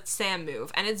 that's not a Sam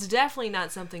move, and it's definitely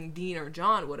not something Dean or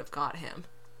John would have got him.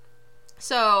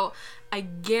 So, I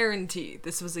guarantee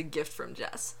this was a gift from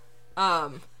Jess.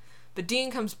 But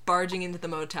Dean comes barging into the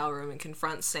motel room and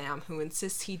confronts Sam, who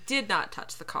insists he did not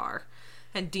touch the car.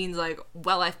 And Dean's like,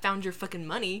 well, I found your fucking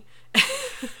money.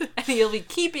 And he'll be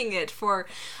keeping it for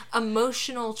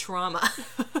emotional trauma.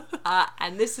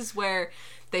 And this is where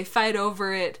they fight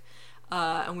over it.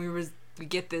 And we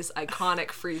get this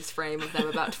iconic freeze frame of them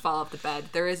about to fall off the bed.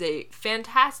 There is a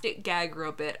fantastic gag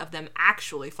reel bit of them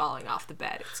actually falling off the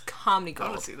bed. It's comedy I gold.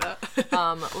 want to see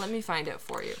that. Let me find it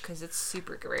for you, because it's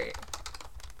super great.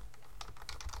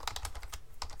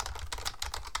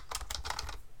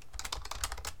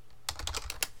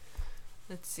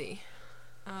 Let's see.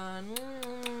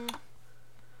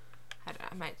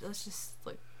 Let's just,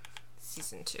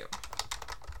 season 2.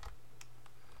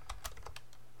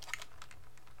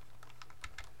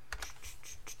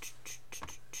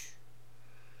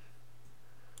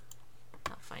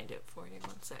 I'll find it for you.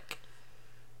 classic.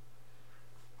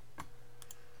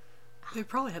 They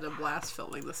probably had a blast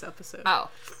filming this episode. Oh,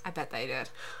 I bet they did.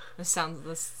 This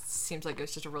seems like it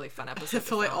was just a really fun episode. I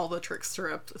feel to like film. all the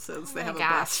Trickster episodes, they my have gosh. a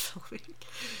blast filming.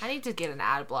 I need to get an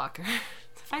ad blocker.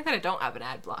 The fact that I don't have an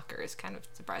ad blocker is kind of How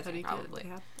do surprising, you probably.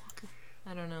 get an ad blocker?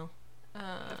 I don't know.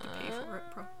 Have to pay for it,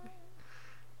 probably.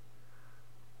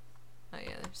 Oh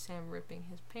yeah, there's Sam ripping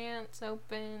his pants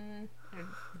open. Or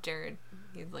Jared,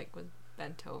 he like was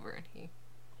bent over and he.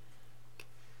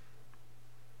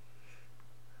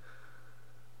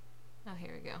 Oh,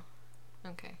 here we go.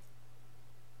 Okay.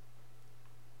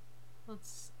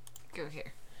 Let's go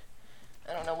here.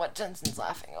 I don't know what Jensen's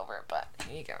laughing over, but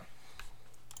here you go.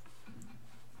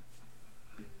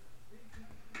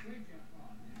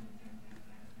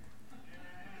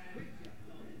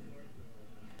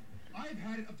 I've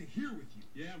had it up to here with you.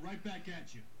 Yeah, right back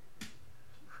at you.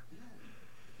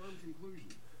 Firm conclusion.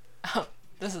 Oh,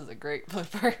 this is a great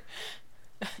blooper.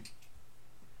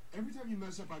 Every time you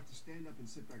mess up, I have to stand up and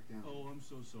sit back down. Oh, I'm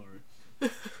so sorry. My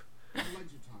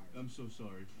legs are tired. I'm so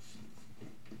sorry. Do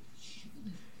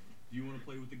you want to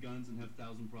play with the guns and have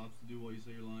 1,000 props to do while you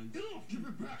say your lines? Get off! Give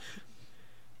it back!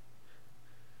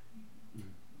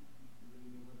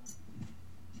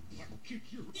 I'll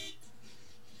kick your...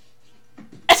 Why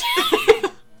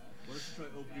don't you try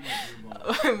opening up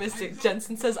your ball? Mystic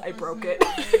Jensen says I broke it.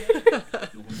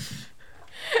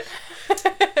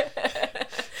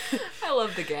 I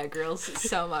love the gag reels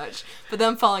so much, but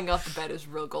them falling off the bed is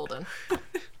real golden.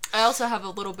 I also have a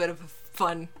little bit of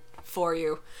fun for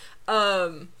you.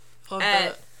 Do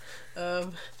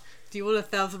you want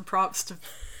 1,000 props to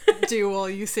do while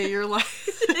you say your line?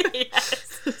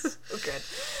 Yes. So good.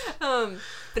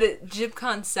 But at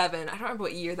GibCon 7, I don't remember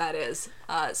what year that is,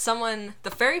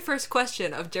 the very first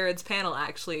question of Jared's panel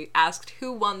actually asked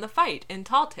who won the fight in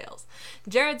Tall Tales.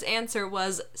 Jared's answer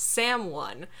was, Sam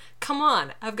won. Come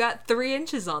on, I've got 3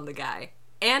 inches on the guy.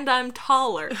 And I'm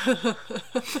taller.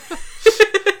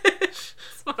 It's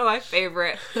one of my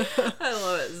favorite. I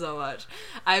love it so much.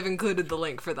 I've included the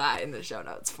link for that in the show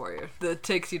notes for you. That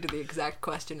takes you to the exact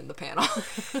question in the panel.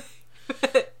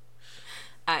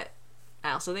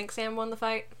 I also think Sam won the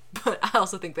fight, but I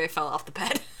also think they fell off the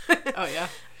bed. Oh, yeah.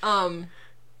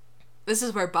 This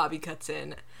is where Bobby cuts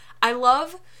in. I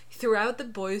love throughout the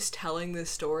boys telling this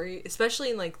story,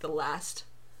 especially in like the last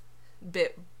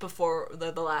bit before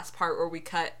the last part where we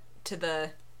cut to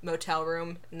the motel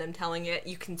room and them telling it,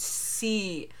 you can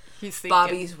see He's thinking.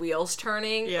 Bobby's wheels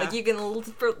turning. Yeah. Like you can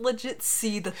legit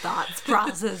see the thoughts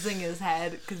processing his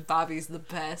head because Bobby's the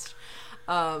best.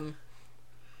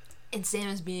 And Sam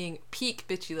is being peak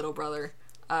bitchy little brother.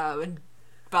 And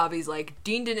Bobby's like,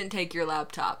 Dean didn't take your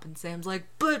laptop. And Sam's like,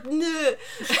 but nah.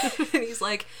 And he's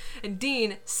like, and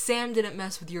Dean, Sam didn't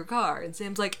mess with your car. And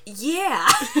Sam's like, yeah.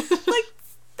 Like,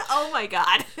 oh my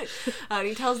god. And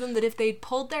he tells them that if they'd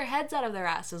pulled their heads out of their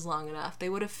asses long enough, they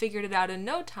would have figured it out in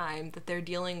no time that they're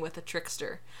dealing with a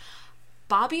trickster.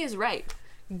 Bobby is right.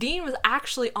 Dean was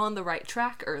actually on the right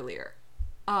track earlier.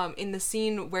 In the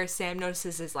scene where Sam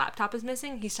notices his laptop is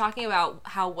missing, he's talking about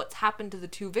how what's happened to the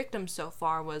 2 victims so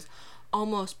far was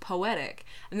almost poetic.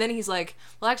 And then he's like,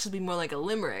 well, actually be more like a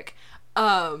limerick.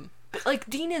 But like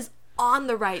Dean is on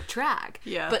the right track.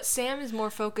 Yeah. But Sam is more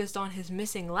focused on his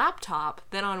missing laptop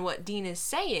than on what Dean is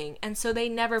saying, and so they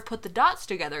never put the dots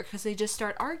together because they just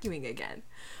start arguing again.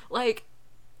 Like,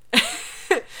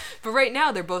 but right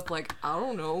now they're both like, I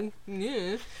don't know.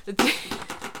 Yeah.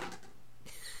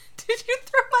 Did you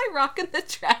throw my rock in the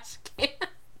trash can?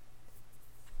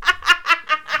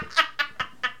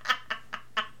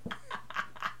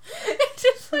 It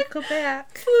just like Go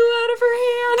back. flew out of her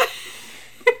hand.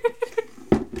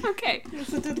 Okay.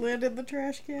 Yes, it did land in the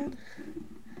trash can.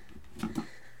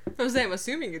 Jose, I'm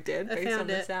assuming it did I based on found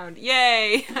the it. sound.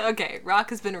 Yay! Okay, rock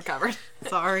has been recovered.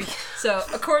 Sorry. So,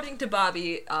 according to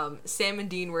Bobby, Sam and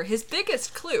Dean were his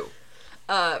biggest clue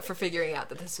for figuring out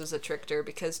that this was a trickster,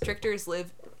 because tricksters.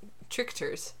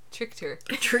 Tricktors.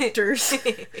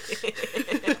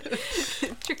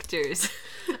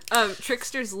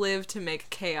 Tricksters live to make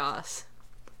chaos.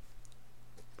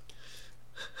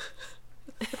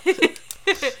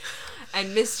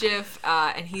 And mischief,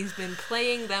 and he's been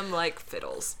playing them like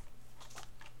fiddles.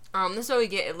 This is where we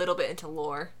get a little bit into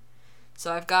lore.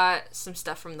 So I've got some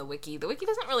stuff from the wiki. The wiki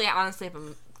doesn't really honestly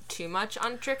have too much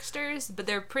on tricksters, but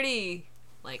they're pretty,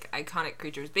 like, iconic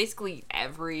creatures. Basically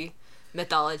every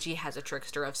mythology has a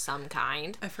trickster of some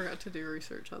kind. I forgot to do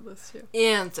research on this too.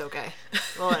 Yeah, it's okay.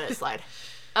 We'll let it slide.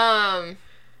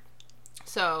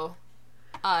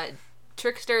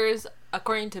 Tricksters,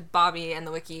 according to Bobby and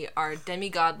the wiki, are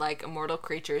demigod-like immortal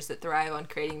creatures that thrive on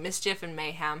creating mischief and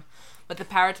mayhem With the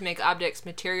power to make objects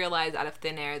materialize out of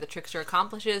thin air, the trickster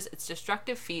accomplishes its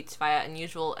destructive feats via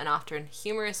unusual and often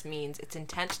humorous means, its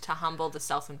intent to humble the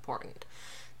self-important.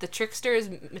 The trickster's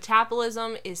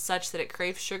metabolism is such that it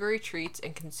craves sugary treats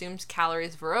and consumes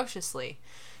calories voraciously.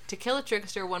 To kill a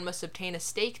trickster, one must obtain a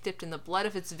stake dipped in the blood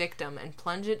of its victim and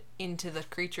plunge it into the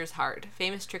creature's heart.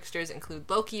 Famous tricksters include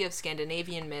Loki of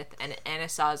Scandinavian myth and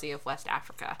Anasazi of West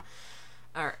Africa.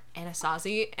 Or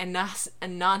Anasazi and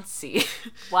Anansi.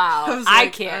 Wow, I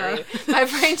can't. My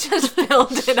brain just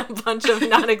filled in a bunch of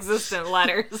non-existent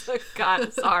letters.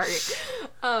 God, sorry.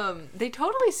 They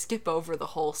totally skip over the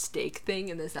whole steak thing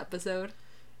in this episode.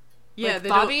 Yeah, like, they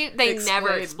Bobby, don't they never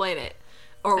explain it.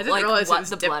 Or I didn't like realize what it was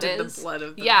the dipped blood in is. the blood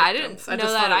of the I victims. didn't know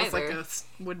just that thought it was either. like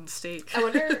a wooden steak. I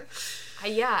wonder. I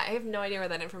have no idea where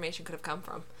that information could have come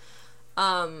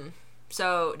from.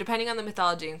 So, depending on the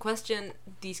mythology in question,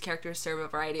 these characters serve a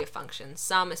variety of functions.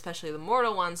 Some, especially the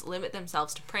mortal ones, limit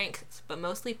themselves to pranks, but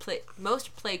most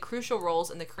play crucial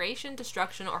roles in the creation,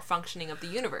 destruction, or functioning of the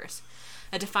universe.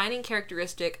 A defining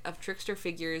characteristic of trickster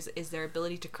figures is their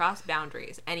ability to cross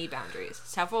boundaries, any boundaries.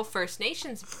 Several First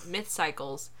Nations myth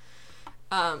cycles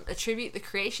attribute the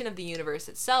creation of the universe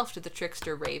itself to the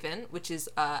trickster raven, which is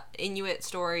Inuit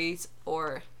stories,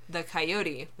 or the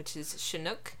coyote, which is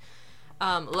Chinook.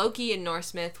 Loki in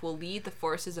Norse myth will lead the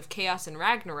forces of chaos and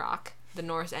Ragnarok, the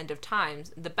Norse end of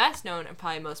times. The best known and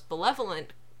probably most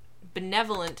benevolent?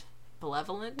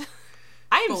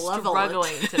 I am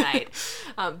struggling tonight.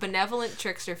 Benevolent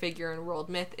trickster figure in world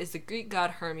myth is the Greek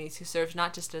god Hermes, who serves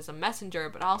not just as a messenger,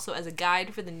 but also as a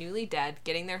guide for the newly dead,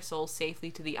 getting their souls safely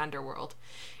to the underworld.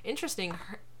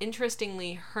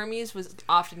 Interestingly, Hermes was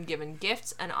often given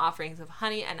gifts and offerings of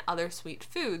honey and other sweet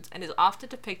foods, and is often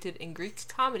depicted in Greek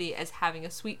comedy as having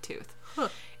a sweet tooth.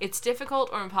 It's difficult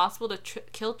or impossible to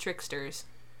kill tricksters.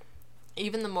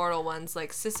 Even the mortal ones,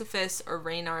 like Sisyphus or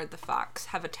Reynard the Fox,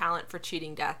 have a talent for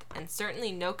cheating death, and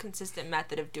certainly no consistent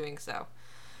method of doing so.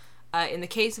 In the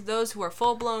case of those who are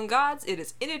full-blown gods, it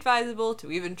is inadvisable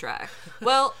to even try.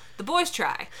 Well, the boys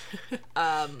try.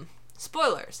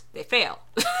 Spoilers, they fail.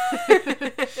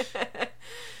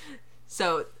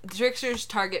 So, the tricksters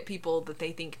target people that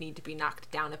they think need to be knocked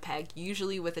down a peg,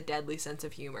 usually with a deadly sense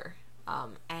of humor.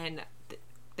 And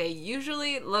they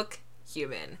usually look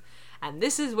human. And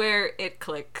this is where it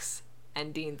clicks,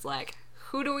 and Dean's like,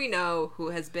 who do we know who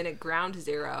has been at ground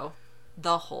zero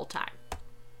the whole time?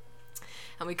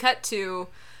 And we cut to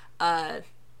a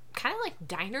kind of like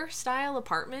diner-style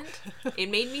apartment. It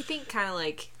made me think kind of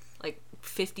like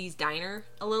 50s diner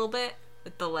a little bit,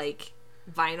 with the like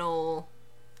vinyl,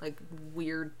 like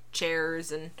weird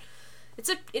chairs, and it's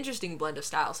an interesting blend of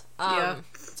styles.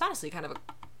 It's honestly kind of a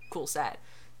cool set.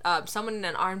 Someone in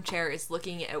an armchair is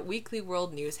looking at Weekly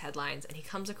World News headlines, and he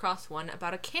comes across one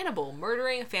about a cannibal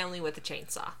murdering a family with a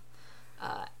chainsaw.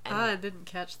 I didn't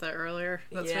catch that earlier.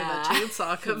 That's where Yeah. the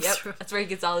chainsaw comes Yep, from. that's where he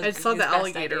gets all his I saw his the best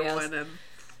alligator ideas. one, and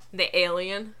The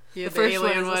alien. Yeah, the the first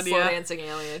alien one is one, a slow yeah. dancing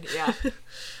alien. Yeah.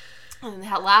 And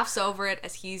he laughs over it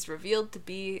as he's revealed to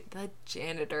be the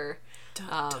janitor.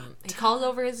 He calls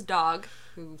over his dog,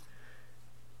 who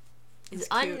is cute.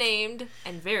 unnamed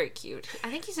and very cute. I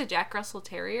think he's a Jack Russell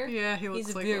Terrier. Yeah, he looks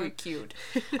He's like very one. cute.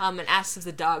 And asks if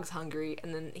the dog's hungry,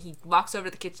 and then he walks over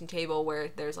to the kitchen table where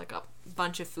there's like a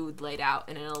bunch of food laid out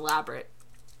in an elaborate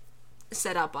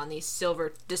setup on these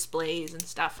silver displays and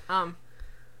stuff.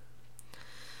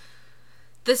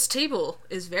 This table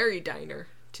is very diner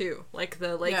too, like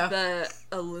the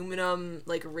aluminum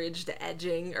like ridged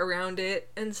edging around it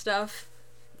and stuff.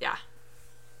 Yeah.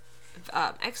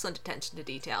 Excellent attention to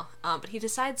detail. But he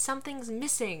decides something's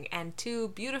missing, and two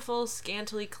beautiful,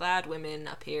 scantily clad women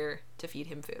appear to feed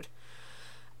him food.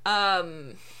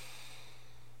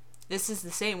 This is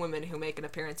the same women who make an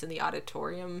appearance in the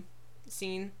auditorium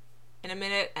scene in a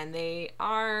minute, and they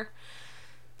are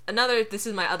this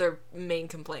is my other main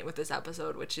complaint with this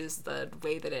episode, which is the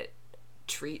way that it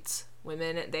treats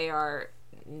women. They are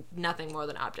nothing more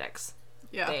than objects.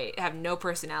 Yeah. They have no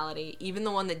personality. Even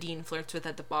the one that Dean flirts with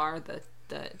at the bar, the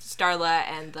Starla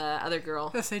and the other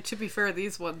girl. I say, to be fair,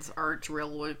 these ones aren't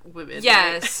real women.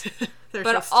 Yes. Right? They're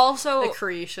But just also, a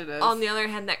creation of. on the other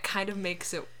hand, that kind of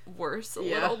makes it worse a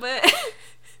Yeah. little bit.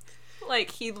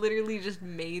 Like, he literally just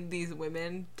made these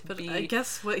women to But be I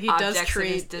guess what he does objects of his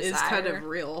create is kind desire. of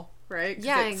real, right? 'Cause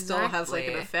Yeah, it still has like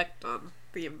an exactly. effect on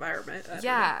the environment. I don't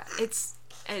Yeah, it just know.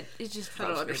 I don't rubs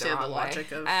me understand the wrong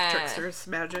logic way. of tricksters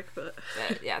magic, but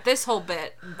Yeah, this whole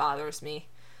bit bothers me.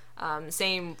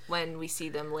 Same when we see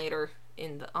them later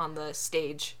on the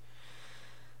stage.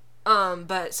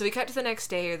 But so we cut to the next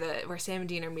day where Sam and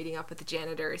Dean are meeting up with the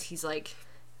janitors. He's like,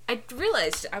 I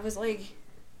realized, I was like,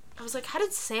 I was like, how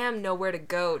did Sam know where to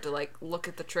go to, like, look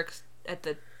at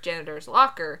the janitor's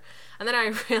locker? And then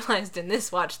I realized in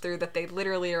this watch through that they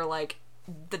literally are, like,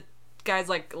 the guy's,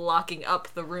 like, locking up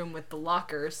the room with the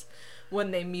lockers when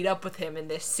they meet up with him in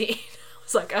this scene. I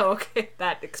was like, oh, okay,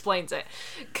 that explains it.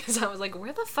 Because I was like,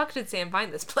 where the fuck did Sam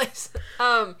find this place?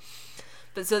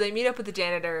 But so they meet up with the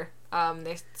janitor.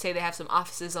 They say they have some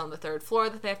offices on the 3rd floor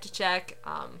that they have to check.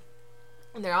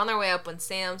 And they're on their way up when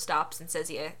Sam stops and says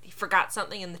he forgot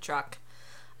something in the truck,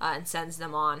 and sends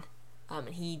them on. And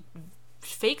he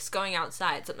fakes going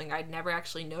outside, something I'd never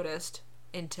actually noticed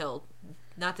until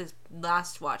not this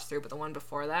last watch through, but the one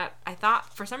before that. I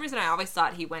thought, for some reason, I always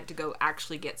thought he went to go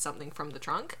actually get something from the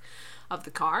trunk of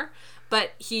the car,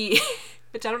 but he,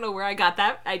 which I don't know where I got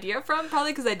that idea from,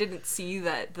 probably because I didn't see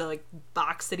the like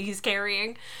box that he's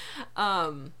carrying.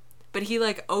 But he,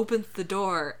 like, opens the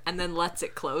door and then lets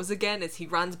it close again as he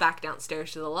runs back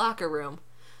downstairs to the locker room,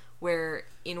 where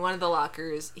in one of the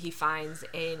lockers he finds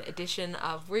an edition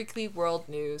of Weekly World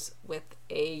News with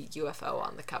a UFO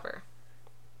on the cover.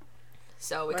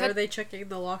 So Why are they checking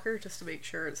the locker? Just to make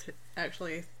sure it's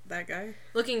actually that guy?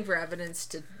 looking for evidence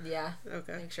to,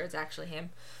 Okay. make sure it's actually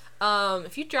him.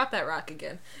 If you drop that rock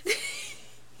again.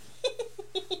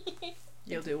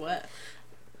 You'll do what?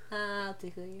 I'll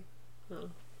tickle you. Oh.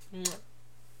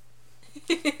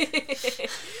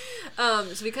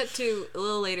 So we cut to a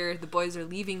little later. The boys are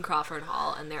leaving Crawford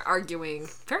Hall and they're arguing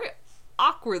very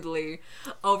awkwardly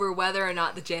over whether or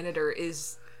not the janitor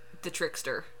is the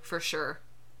trickster for sure.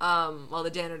 While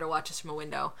the janitor watches from a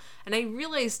window. And I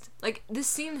realized, like, this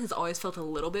scene has always felt a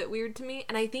little bit weird to me,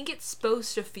 and I think it's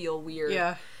supposed to feel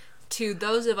weird to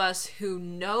those of us who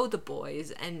know the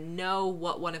boys and know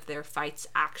what one of their fights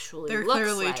actually They're looks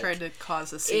clearly like. trying to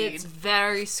cause a scene. It's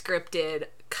very scripted,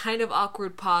 kind of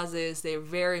awkward pauses. They're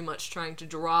very much trying to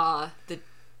draw the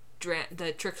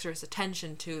trickster's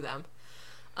attention to them.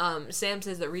 Sam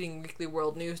says that reading Weekly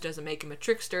World News doesn't make him a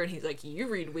trickster, and he's like, you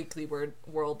read Weekly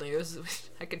World News, which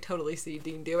I could totally see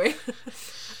Dean doing.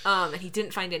 And he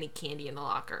didn't find any candy in the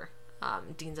locker.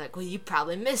 Dean's like, well, you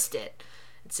probably missed it.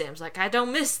 And Sam's like, I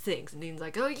don't miss things. And Dean's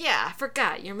like, oh yeah, I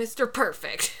forgot, you're Mr.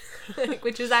 Perfect.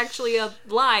 Which is actually a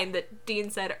line that Dean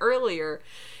said earlier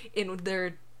in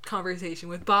their conversation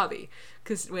with Bobby.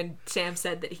 Because when Sam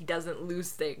said that he doesn't lose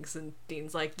things, and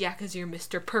Dean's like, yeah, because you're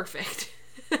Mr. Perfect.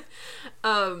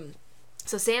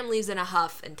 So Sam leaves in a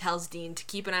huff and tells Dean to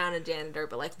keep an eye on a janitor,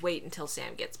 but, like, wait until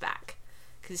Sam gets back.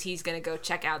 Because he's going to go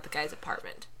check out the guy's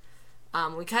apartment.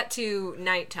 We cut to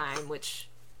nighttime, which,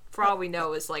 for all we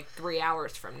know, is, like, 3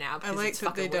 hours from now. I like it's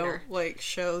that they winter. don't, like,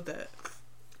 show that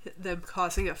them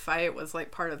causing a fight was,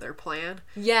 like, part of their plan.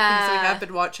 Yeah. Because we have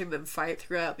been watching them fight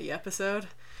throughout the episode.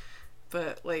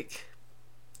 But, like,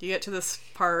 you get to this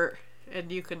part,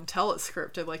 and you can tell it's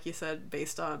scripted, like you said,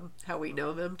 based on how we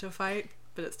know them to fight.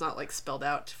 But it's not, like, spelled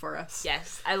out for us.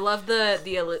 Yes. I love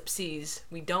the ellipses.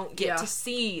 We don't get to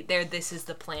see this is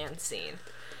the plan scene.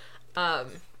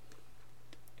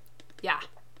 Yeah.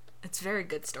 It's very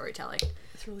good storytelling.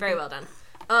 It's really Very good. well done.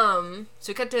 So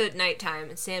we cut to nighttime,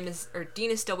 and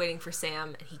Dean is still waiting for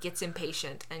Sam, and he gets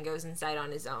impatient and goes inside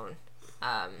on his own,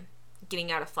 getting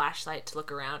out a flashlight to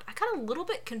look around. I got a little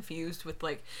bit confused with,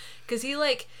 like, because he,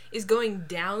 like, is going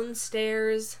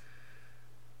downstairs,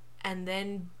 and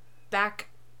then back,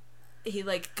 he,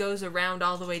 like, goes around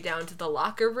all the way down to the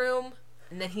locker room,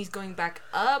 and then he's going back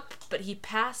up, but he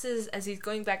passes, as he's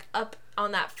going back up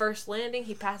on that first landing,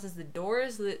 he passes the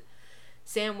doors that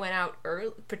Sam went out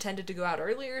pretended to go out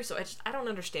earlier, so I don't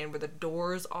understand where the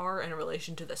doors are in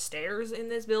relation to the stairs in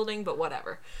this building, but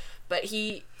whatever. But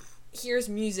he hears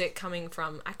music coming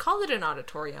from, I call it an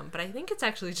auditorium, but I think it's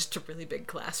actually just a really big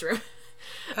classroom.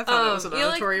 I thought it was an you know,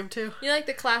 auditorium, too. You know, like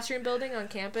the classroom building on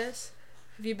campus?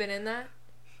 Have you been in that?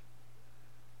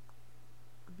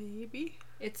 Maybe?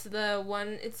 It's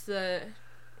the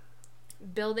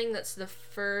building that's the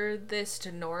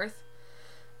furthest north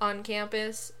on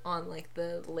campus, on, like,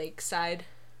 the lake side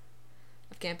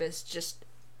of campus, just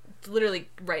literally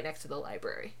right next to the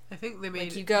library. I think they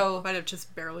Like, you go, might have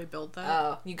just barely built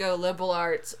that. you go liberal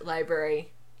arts, library,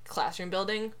 classroom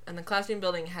building, and the classroom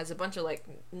building has a bunch of, like,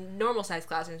 normal sized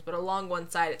classrooms, but along one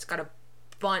side it's got a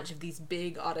bunch of these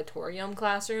big auditorium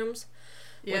classrooms.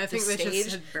 Yeah, I with think the they stage.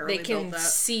 just had barely They can built that.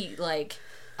 seat, like,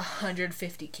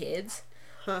 150 kids.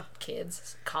 Huh.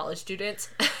 Kids, college students.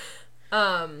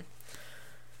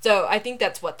 So I think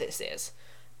that's what this is.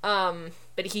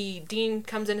 But Dean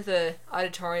comes into the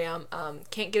auditorium,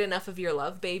 Can't Get Enough of Your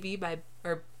Love, Baby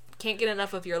Can't Get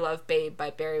Enough of Your Love, Babe by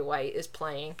Barry White is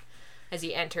playing as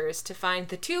he enters to find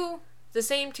the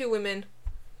same two women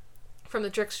from the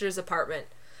trickster's apartment,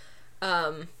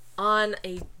 on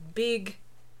a big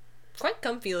quite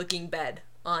comfy looking bed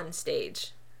on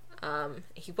stage.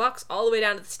 He walks all the way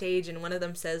down to the stage, and one of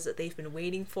them says that they've been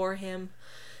waiting for him.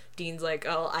 Dean's like,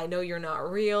 oh, I know you're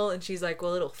not real. And she's like,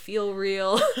 well, it'll feel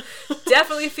real.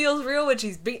 Definitely feels real when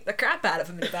she's beating the crap out of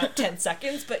him in about 10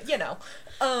 seconds. But, you know,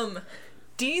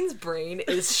 Dean's brain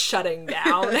is shutting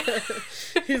down.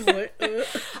 He's like,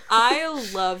 I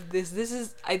love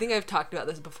this. I think I've talked about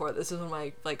this before. This is one of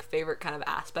my, like, favorite kind of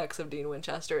aspects of Dean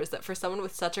Winchester, is that for someone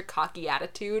with such a cocky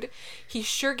attitude, he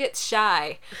sure gets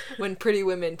shy when pretty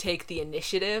women take the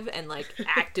initiative and, like,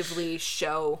 actively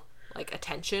show, like,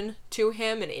 attention to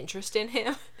him and interest in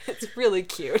him. It's really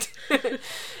cute.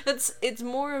 It's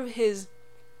more of his,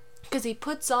 because he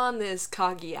puts on this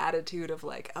cocky attitude of,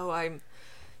 like, oh, I'm,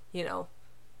 you know,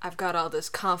 I've got all this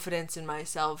confidence in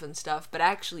myself and stuff, but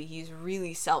actually he's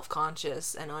really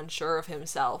self-conscious and unsure of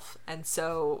himself, and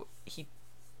so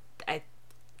I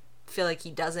feel like he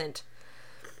doesn't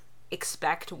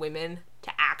expect women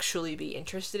to actually be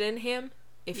interested in him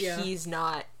if he's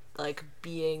not, like,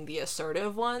 being the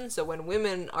assertive one. So when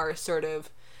women are assertive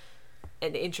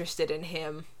and interested in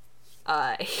him,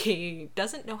 he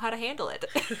doesn't know how to handle it,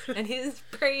 and his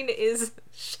brain is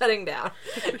shutting down.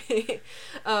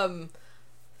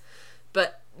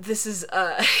 But this is,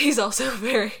 he's also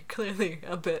very clearly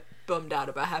a bit bummed out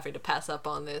about having to pass up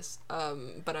on this,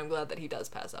 but I'm glad that he does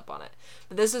pass up on it.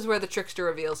 But this is where the trickster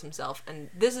reveals himself, and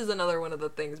this is another one of the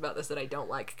things about this that I don't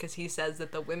like, because he says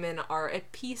that the women are a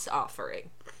peace offering.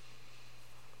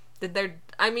 That they're,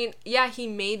 I mean, yeah, he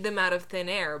made them out of thin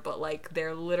air, but, like,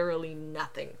 they're literally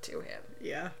nothing to him.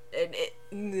 yeah.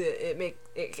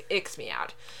 It icks me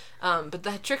out. But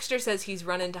the trickster says he's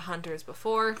run into hunters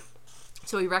before,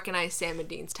 so he recognized Sam and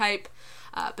Dean's type,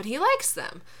 but he likes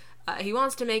them. He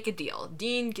wants to make a deal.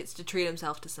 Dean gets to treat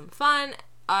himself to some fun,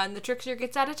 and the trickster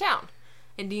gets out of town.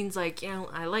 And Dean's like, you know,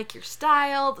 I like your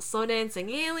style, the slow dancing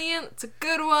alien, it's a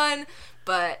good one,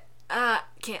 but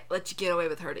can't let you get away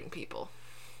with hurting people.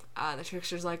 The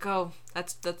trickster's like, oh,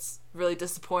 that's really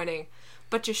disappointing,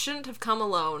 but you shouldn't have come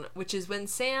alone, which is when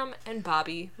Sam and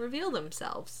Bobby reveal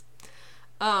themselves.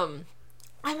 I'm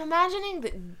imagining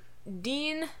that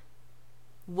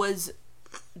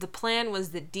the plan was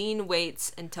that Dean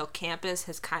waits until campus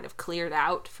has kind of cleared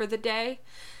out for the day,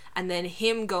 and then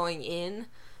him going in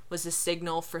was a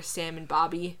signal for Sam and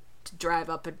Bobby to drive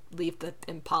up and leave the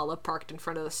Impala parked in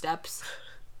front of the steps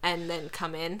and then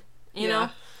come in, you know?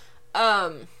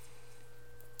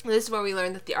 This is where we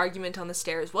learn that the argument on the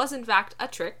stairs was in fact a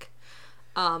trick,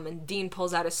 and Dean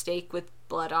pulls out a stake with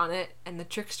blood on it, and the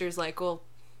trickster's like, well,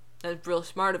 that's real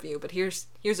smart of you, but here's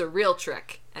a real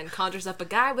trick, and conjures up a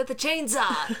guy with a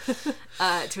chainsaw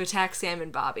to attack Sam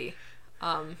and Bobby.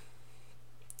 And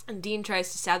Dean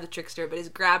tries to stab the trickster, but is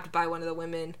grabbed by one of the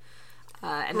women,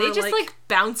 and they just like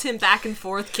bounce him back and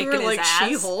forth, kicking his ass.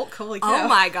 She-Hulk. Holy cow. Oh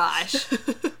my gosh.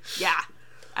 Yeah.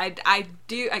 I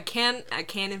can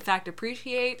in fact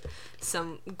appreciate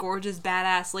some gorgeous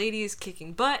badass ladies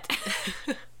kicking butt.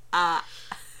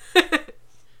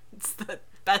 It's the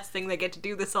best thing they get to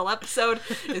do this whole episode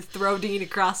is throw Dean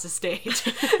across the stage.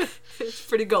 It's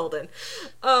pretty golden.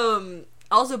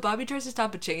 Also, Bobby tries to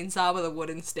stop a chainsaw with a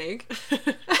wooden stake.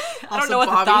 I don't know what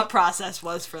the thought process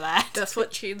was for that. That's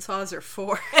what chainsaws are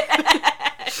for.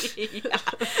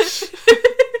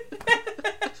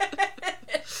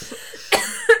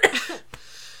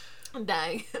 I'm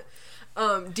dying.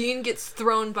 Dean gets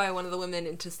thrown by one of the women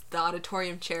into the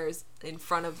auditorium chairs in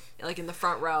front of, like, in the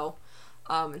front row.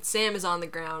 And Sam is on the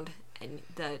ground, and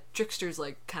the trickster's,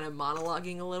 like, kind of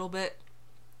monologuing a little bit.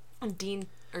 And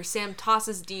Sam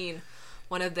tosses Dean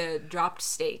one of the dropped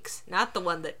stakes, not the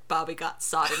one that Bobby got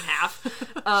sawed in half.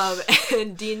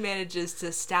 And Dean manages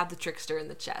to stab the trickster in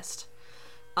the chest.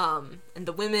 And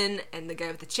the women and the guy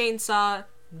with the chainsaw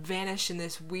vanish in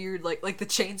this weird, like the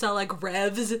chainsaw, like,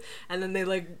 revs, and then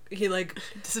he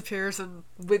disappears and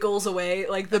wiggles away,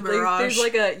 like the mirage.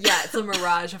 There's it's a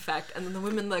mirage effect, and then the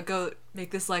women go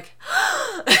make this like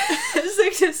just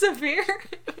like disappear.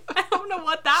 I don't know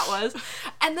what that was,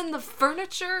 and then the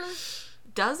furniture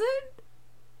does it,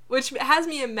 which has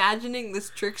me imagining this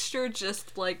trickster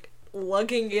just like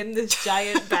lugging in this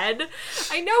giant bed.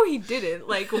 I know he didn't,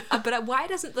 but why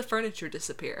doesn't the furniture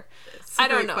disappear? I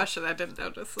don't know. Question. I didn't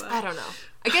notice that. I don't know.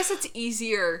 I guess it's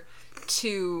easier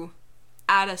to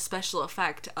add a special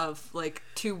effect of like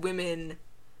two women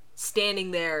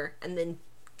standing there and then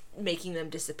making them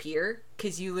disappear,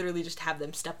 because you literally just have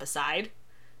them step aside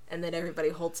and then everybody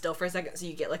hold still for a second so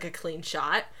you get like a clean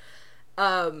shot.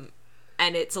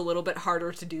 And it's a little bit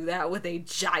harder to do that with a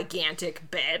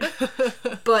gigantic bed.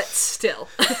 But still.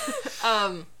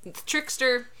 The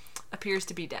trickster appears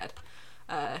to be dead.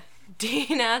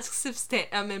 Dean asks if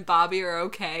Sam and Bobby are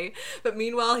okay, but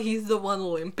meanwhile he's the one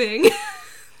limping.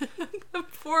 The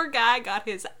poor guy got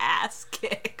his ass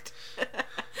kicked.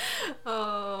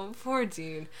 Oh, poor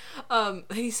Dean.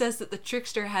 He says that the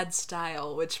trickster had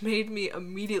style, which made me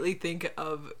immediately think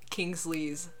of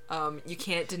Kingsley's You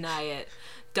Can't Deny It.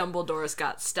 Dumbledore's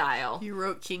got style. You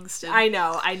wrote Kingston. I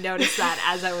know. I noticed that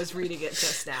as I was reading it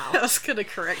just now. I was gonna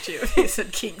correct you if you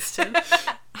said Kingston.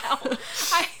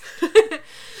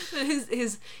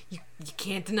 You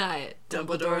can't deny it.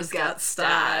 Dumbledore's got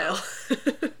style.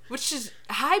 Which is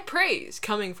high praise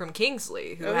coming from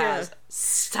Kingsley, who Oh, has yeah.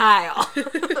 style.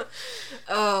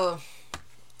 Oh.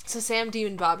 So Sam, Dean,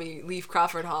 and Bobby leave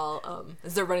Crawford Hall.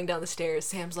 As they're running down the stairs,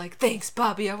 Sam's like, "Thanks,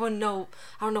 Bobby. I don't know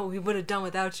what we would have done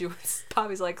without you."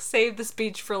 Bobby's like, "Save the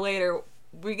speech for later.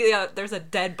 There's a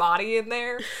dead body in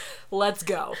there. Let's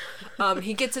go."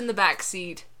 He gets in the back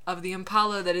seat of the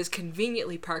Impala that is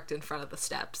conveniently parked in front of the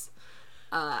steps.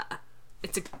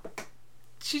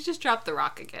 She just dropped the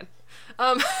rock again.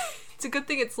 It's a good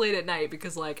thing it's late at night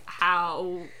because, like,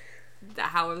 how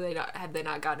have they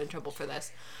not gotten in trouble for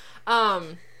this?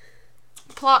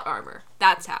 Plot armor.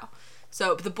 That's how.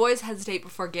 So the boys hesitate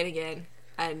before getting in,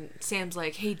 and Sam's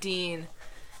like, "Hey, Dean,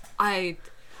 and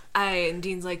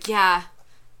Dean's like, "Yeah,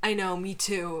 I know, me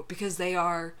too," because they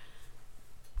are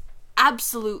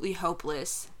absolutely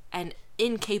hopeless and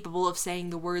incapable of saying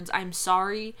the words "I'm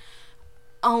sorry."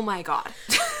 Oh my god.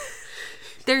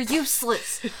 They're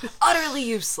useless. Utterly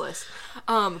useless.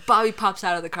 Bobby pops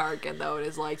out of the car again, though, and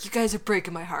is like, "You guys are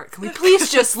breaking my heart. Can we please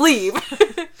just leave?"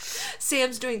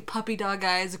 Sam's doing puppy dog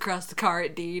eyes across the car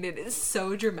at Dean. It is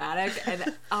so dramatic,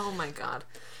 and oh my god.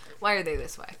 Why are they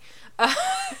this way?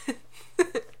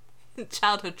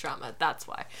 Childhood trauma, that's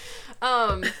why.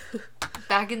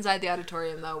 Back inside the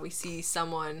auditorium, though, we see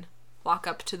someone walk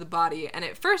up to the body, and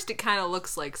at first it kind of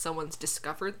looks like someone's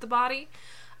discovered the body.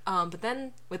 But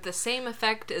then, with the same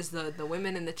effect as the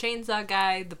women and the chainsaw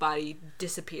guy, the body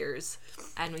disappears.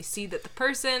 And we see that the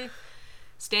person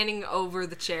standing over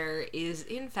the chair is,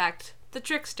 in fact, the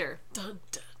trickster. Dun,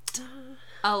 dun, dun.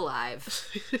 Alive.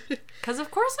 Because of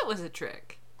course it was a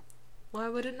trick. Why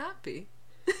would it not be?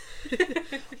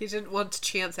 He didn't want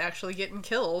Chance actually getting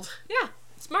killed. Yeah,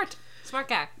 smart. Smart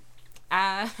guy.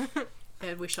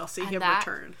 And we shall see him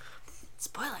return.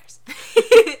 Spoilers.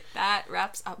 That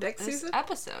wraps up Next this season?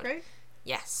 episode. Right?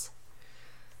 Yes.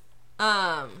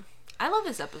 I love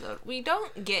this episode. We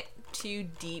don't get too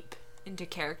deep into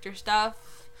character stuff.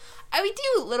 We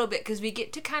do a little bit because we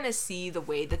get to kind of see the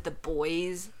way that the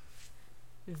boys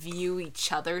view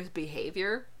each other's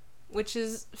behavior, which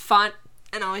is fun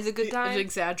and always a good time. An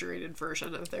exaggerated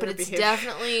version of their but it's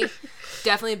behavior.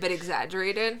 definitely a bit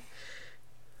exaggerated.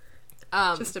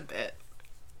 Just a bit.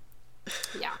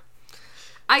 Yeah.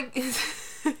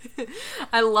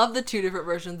 I love the two different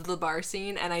versions of the bar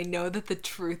scene, and I know that the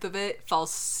truth of it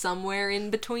falls somewhere in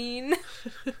between.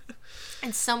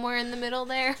 And somewhere in the middle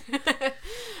there.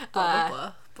 Blah,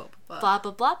 blah, blah, blah, blah. Blah,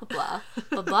 blah, blah, blah, blah.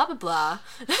 Blah, blah, blah.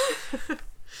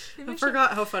 I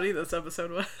forgot how funny this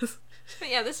episode was. But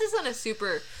yeah, this isn't a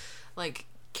super, like,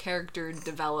 character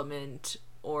development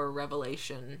or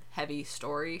revelation heavy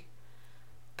story.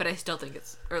 But I still think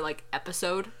it's, or like,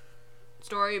 episode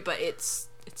story, but it's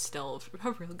still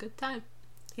a real good time.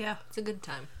 Yeah. It's a good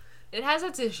time. It has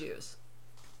its issues.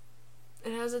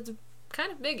 It has its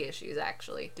kind of big issues,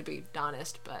 actually, to be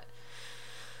honest, but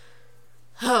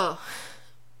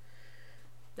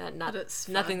it's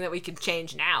nothing that we could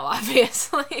change now,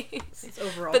 obviously. It's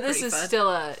overall But this pretty is fun.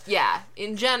 still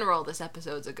in general, this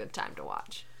episode's a good time to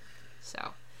watch.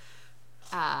 So,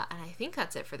 and I think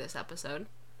that's it for this episode.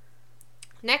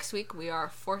 Next week, we are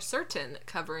for certain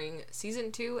covering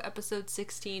Season 2, Episode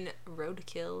 16,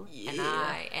 Roadkill. Yeah. And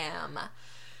I am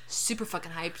super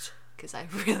fucking hyped, because I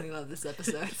really love this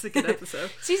episode. It's a good episode.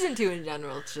 Season 2 in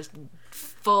general, it's just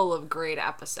full of great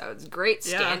episodes. Great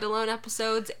Yeah. standalone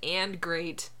episodes, and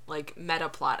great, like,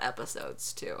 meta-plot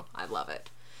episodes, too. I love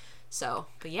it. So,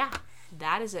 but yeah,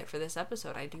 that is it for this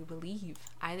episode, I do believe.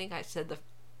 I think I said the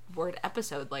word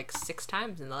episode, like, 6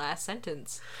 times in the last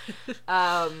sentence.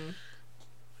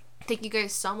 Thank you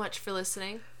guys so much for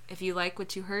listening. If you like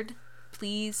what you heard,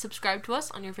 please subscribe to us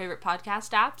on your favorite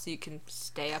podcast app so you can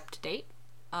stay up to date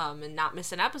and not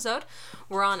miss an episode.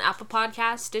 We're on Apple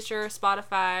Podcasts, Stitcher,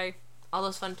 Spotify, all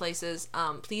those fun places.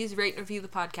 Please rate and review the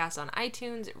podcast on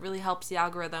iTunes. It really helps the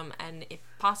algorithm, and if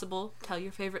possible, tell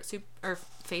your favorite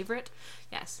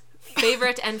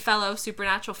and fellow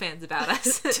Supernatural fans about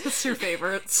us. Just your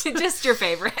favorites. Just your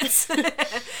favorites.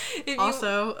 If you-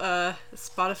 Also,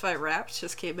 Spotify Wrapped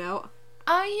just came out.